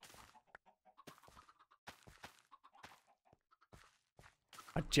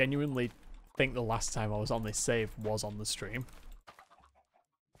 I genuinely think the last time I was on this save was on the stream.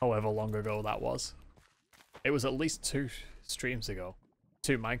 However long ago that was. It was at least 2 streams ago.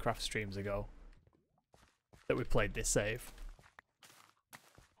 2 Minecraft streams ago. That we played this save.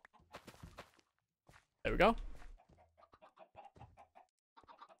 There we go.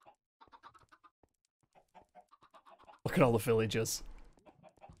 Look at all the villagers.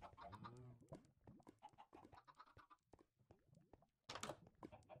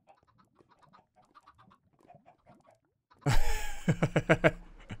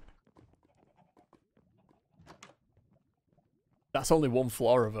 That's only one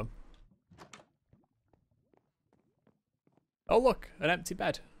floor of them. Oh look, an empty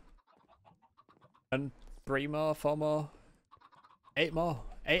bed. And 3 more, 4 more, 8 more.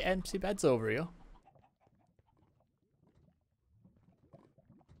 8 empty beds over here.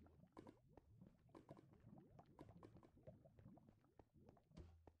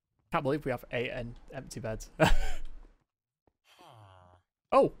 Can't believe we have 8 empty beds.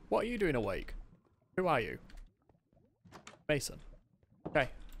 Oh, what are you doing awake? Who are you? Mason. Okay.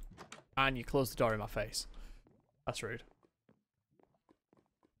 And you closed the door in my face. That's rude.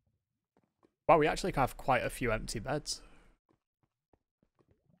 Wow, we actually have quite a few empty beds.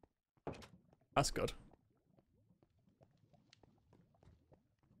 That's good.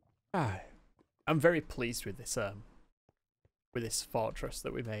 Ah, I'm very pleased with this fortress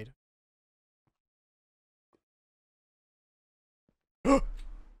that we made.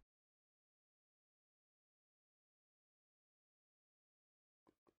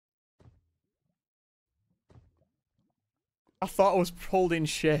 I thought I was holding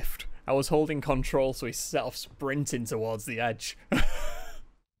shift. I was holding control, so he set off sprinting towards the edge.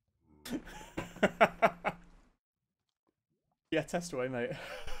 Yeah, test away, mate.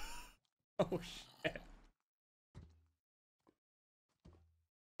 Oh, shit.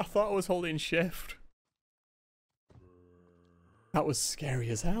 I thought I was holding shift. That was scary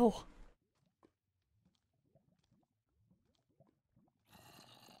as hell.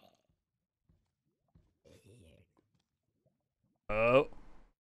 Oh.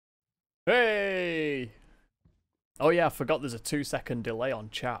 Hey! Oh yeah, I forgot there's a 2-second delay on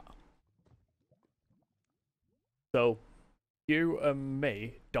chat. So, you and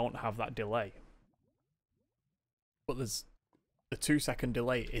me don't have that delay. But there's... the 2-second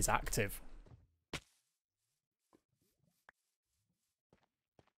delay is active.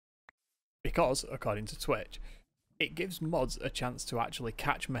 Because, according to Twitch, it gives mods a chance to actually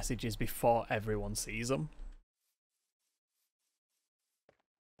catch messages before everyone sees them.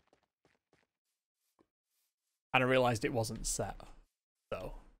 And I realised it wasn't set,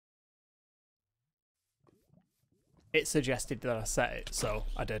 so... it suggested that I set it, so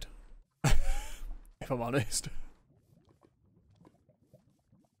I did. If I'm honest.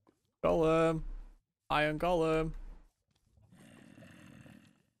 Golem! Iron Golem!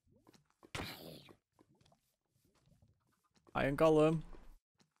 Iron Golem!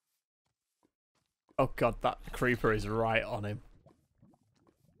 Oh god, that creeper is right on him.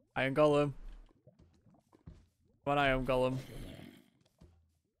 Iron Golem! Come on, Iron Golem.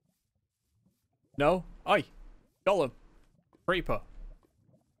 No? Oi! Golem! Creeper!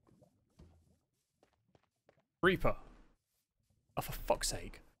 Creeper! Oh, for fuck's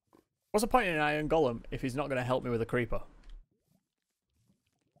sake. What's the point in an Iron Golem if he's not going to help me with a creeper?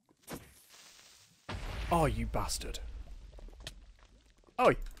 Oh, you bastard.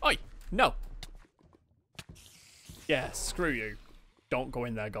 Oi! Oi! No! Yeah, screw you. Don't go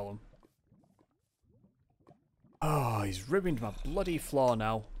in there, Golem. Oh, he's ruined my bloody floor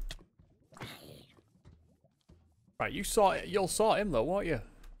now. Right, you'll sort him though, won't you?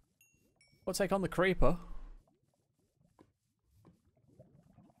 We'll take on the creeper.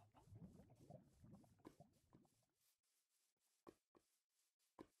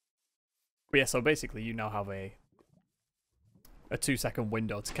 But yeah, so basically you now have a 2-second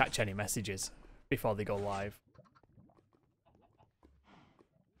window to catch any messages before they go live.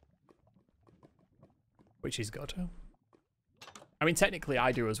 Which is good. I mean, technically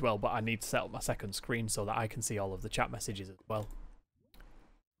I do as well, but I need to set up my second screen so that I can see all of the chat messages as well.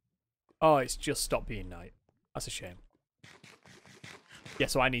 Oh, it's just stopped being night. That's a shame. Yeah,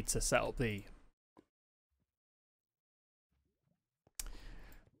 so I need to set up the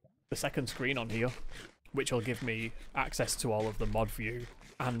second screen on here, which will give me access to all of the mod view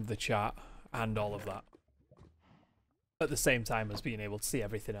and the chat and all of that. At the same time as being able to see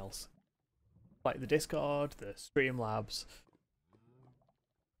everything else. Like the Discord, the Streamlabs.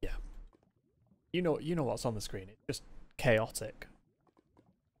 Yeah. You know what's on the screen. It's just chaotic.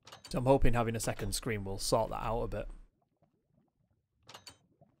 So I'm hoping having a second screen will sort that out a bit.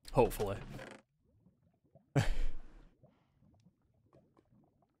 Hopefully.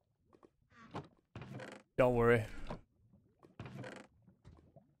 Don't worry.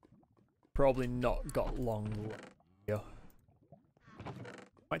 Probably not got long here.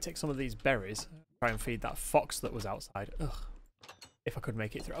 Might take some of these berries, try and feed that fox that was outside. Ugh. If I could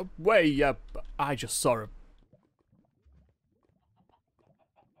make it through. Oh, wait, I just saw a...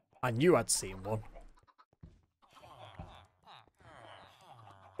 I knew I'd seen one.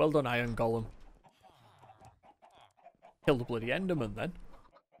 Well done, Iron Golem. Kill the bloody Enderman then.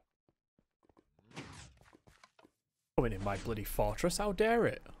 Coming in my bloody fortress, how dare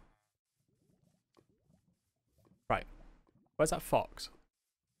it? Right. Where's that fox?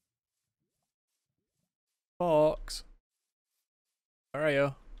 Fox. Where are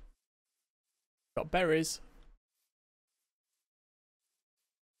you? Got berries.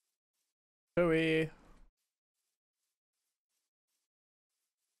 Hooey.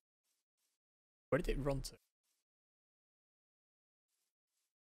 Where did it run to?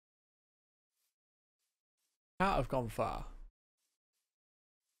 Can't have gone far.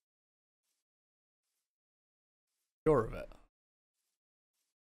 Sure of it.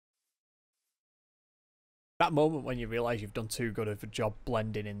 That moment when you realise you've done too good of a job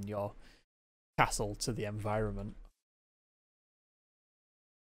blending in your castle to the environment.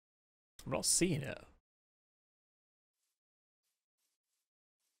 I'm not seeing it.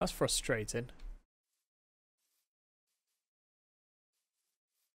 That's frustrating.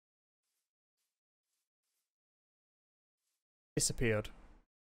 Disappeared.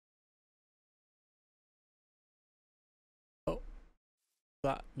 Oh.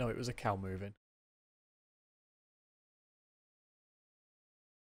 That? No, it was a cow moving.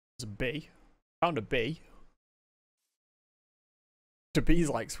 There's a bee. Found a bee. Do bees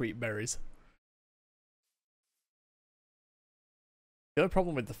like sweet berries? The other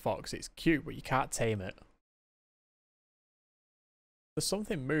problem with the fox, it's cute, but you can't tame it. There's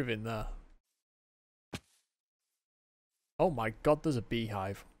something moving there. Oh my god, there's a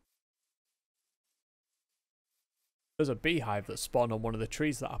beehive. There's a beehive that spawned on one of the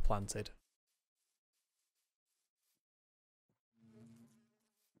trees that I planted.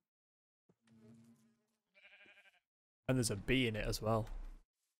 And there's a bee in it as well.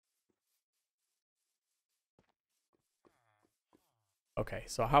 Okay,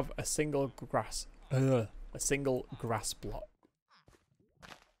 so I have a single grass block.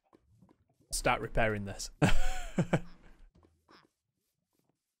 Start repairing this.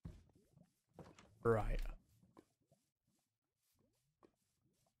 Right.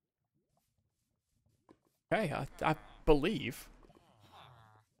 Okay, I believe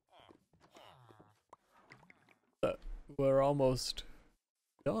that we're almost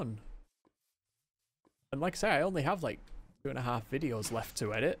done. And like I say, I only have like 2.5 videos left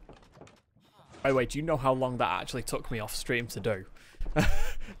to edit. By the way, do you know how long that actually took me off stream to do?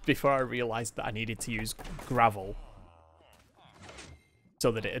 Before I realised that I needed to use gravel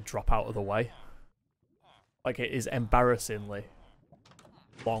so that it'd drop out of the way. Like, it is embarrassingly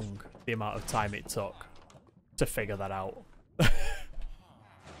long, the amount of time it took to figure that out.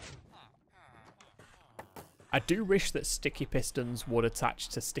 I do wish that sticky pistons would attach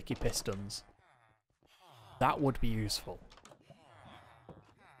to sticky pistons. That would be useful.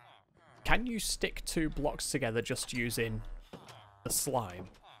 Can you stick 2 blocks together just using the slime?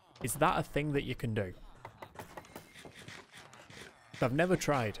 Is that a thing that you can do? I've never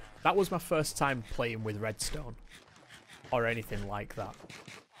tried. That was my first time playing with redstone. Or anything like that.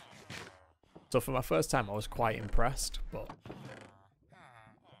 So for my first time I was quite impressed, but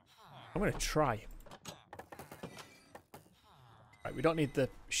I'm going to try. Right, we don't need the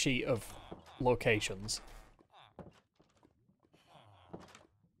sheet of locations.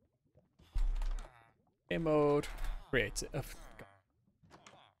 Game mode. Creative.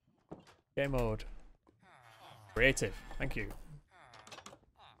 Game mode. Creative. Thank you.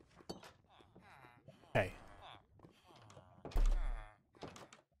 Okay.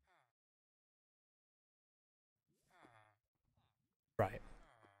 Right.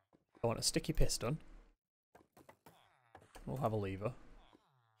 I want a sticky piston. We'll have a lever.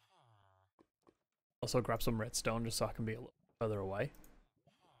 Also grab some redstone just so I can be a little further away.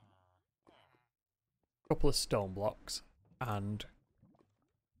 A couple of stone blocks. And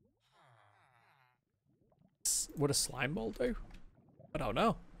would a slime ball do? I don't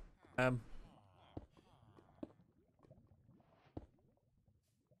know. That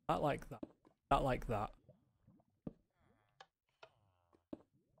like that. That like that.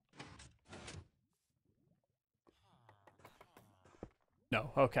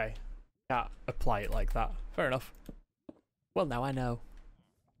 No, okay. Can't apply it like that. Fair enough. Well, now I know.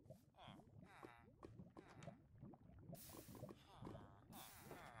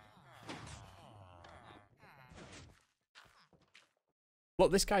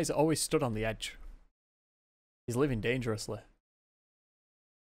 Look, this guy's always stood on the edge. He's living dangerously.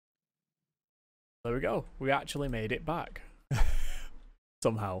 There we go. We actually made it back.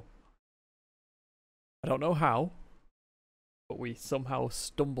 Somehow. I don't know how, but we somehow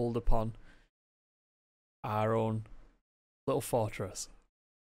stumbled upon our own little fortress.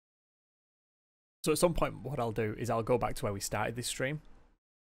 So at some point, what I'll do is I'll go back to where we started this stream,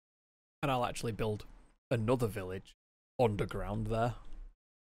 and I'll actually build another village underground there,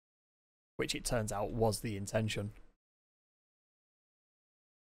 which it turns out was the intention.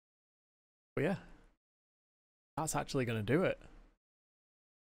 But yeah, that's actually going to do it.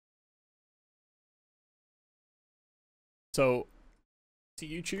 So, to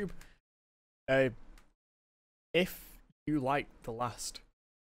YouTube, if you like the last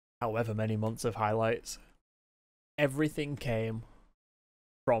however many months of highlights, everything came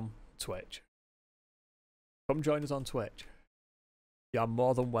from Twitch. Come join us on Twitch. You are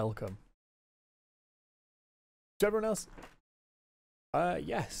more than welcome. To everyone else,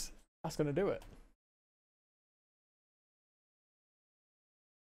 yes, that's going to do it.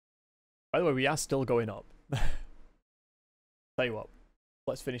 By the way, we are still going up. Tell you what,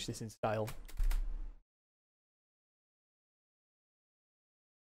 let's finish this in style.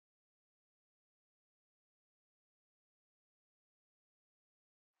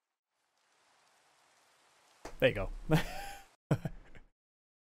 There you go.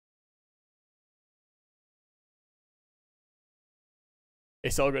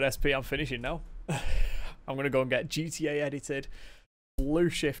 It's all good, SP. I'm finishing now. I'm going to go and get GTA edited, Blue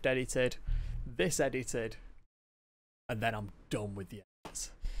Shift edited, this edited, and then I'm done with the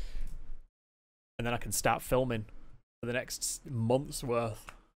edits. And then I can start filming for the next month's worth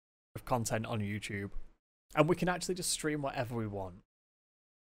of content on YouTube. And we can actually just stream whatever we want.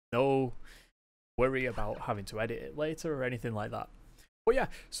 No worry about having to edit it later or anything like that. But yeah,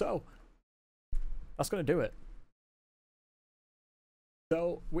 so that's going to do it.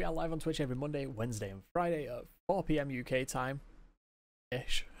 So we are live on Twitch every Monday, Wednesday and Friday at 4 PM UK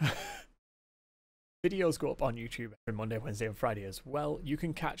time-ish. Videos go up on YouTube every Monday, Wednesday and Friday as well. You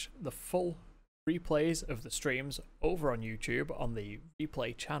can catch the full replays of the streams over on YouTube on the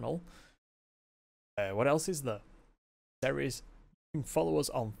replay channel. What else is there? There is, you can follow us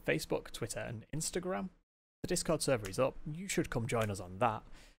on Facebook, Twitter and Instagram. The Discord server is up. You should come join us on that.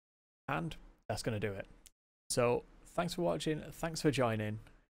 And that's going to do it. So thanks for watching, thanks for joining,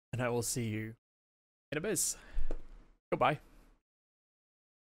 and I will see you in a biz. Goodbye.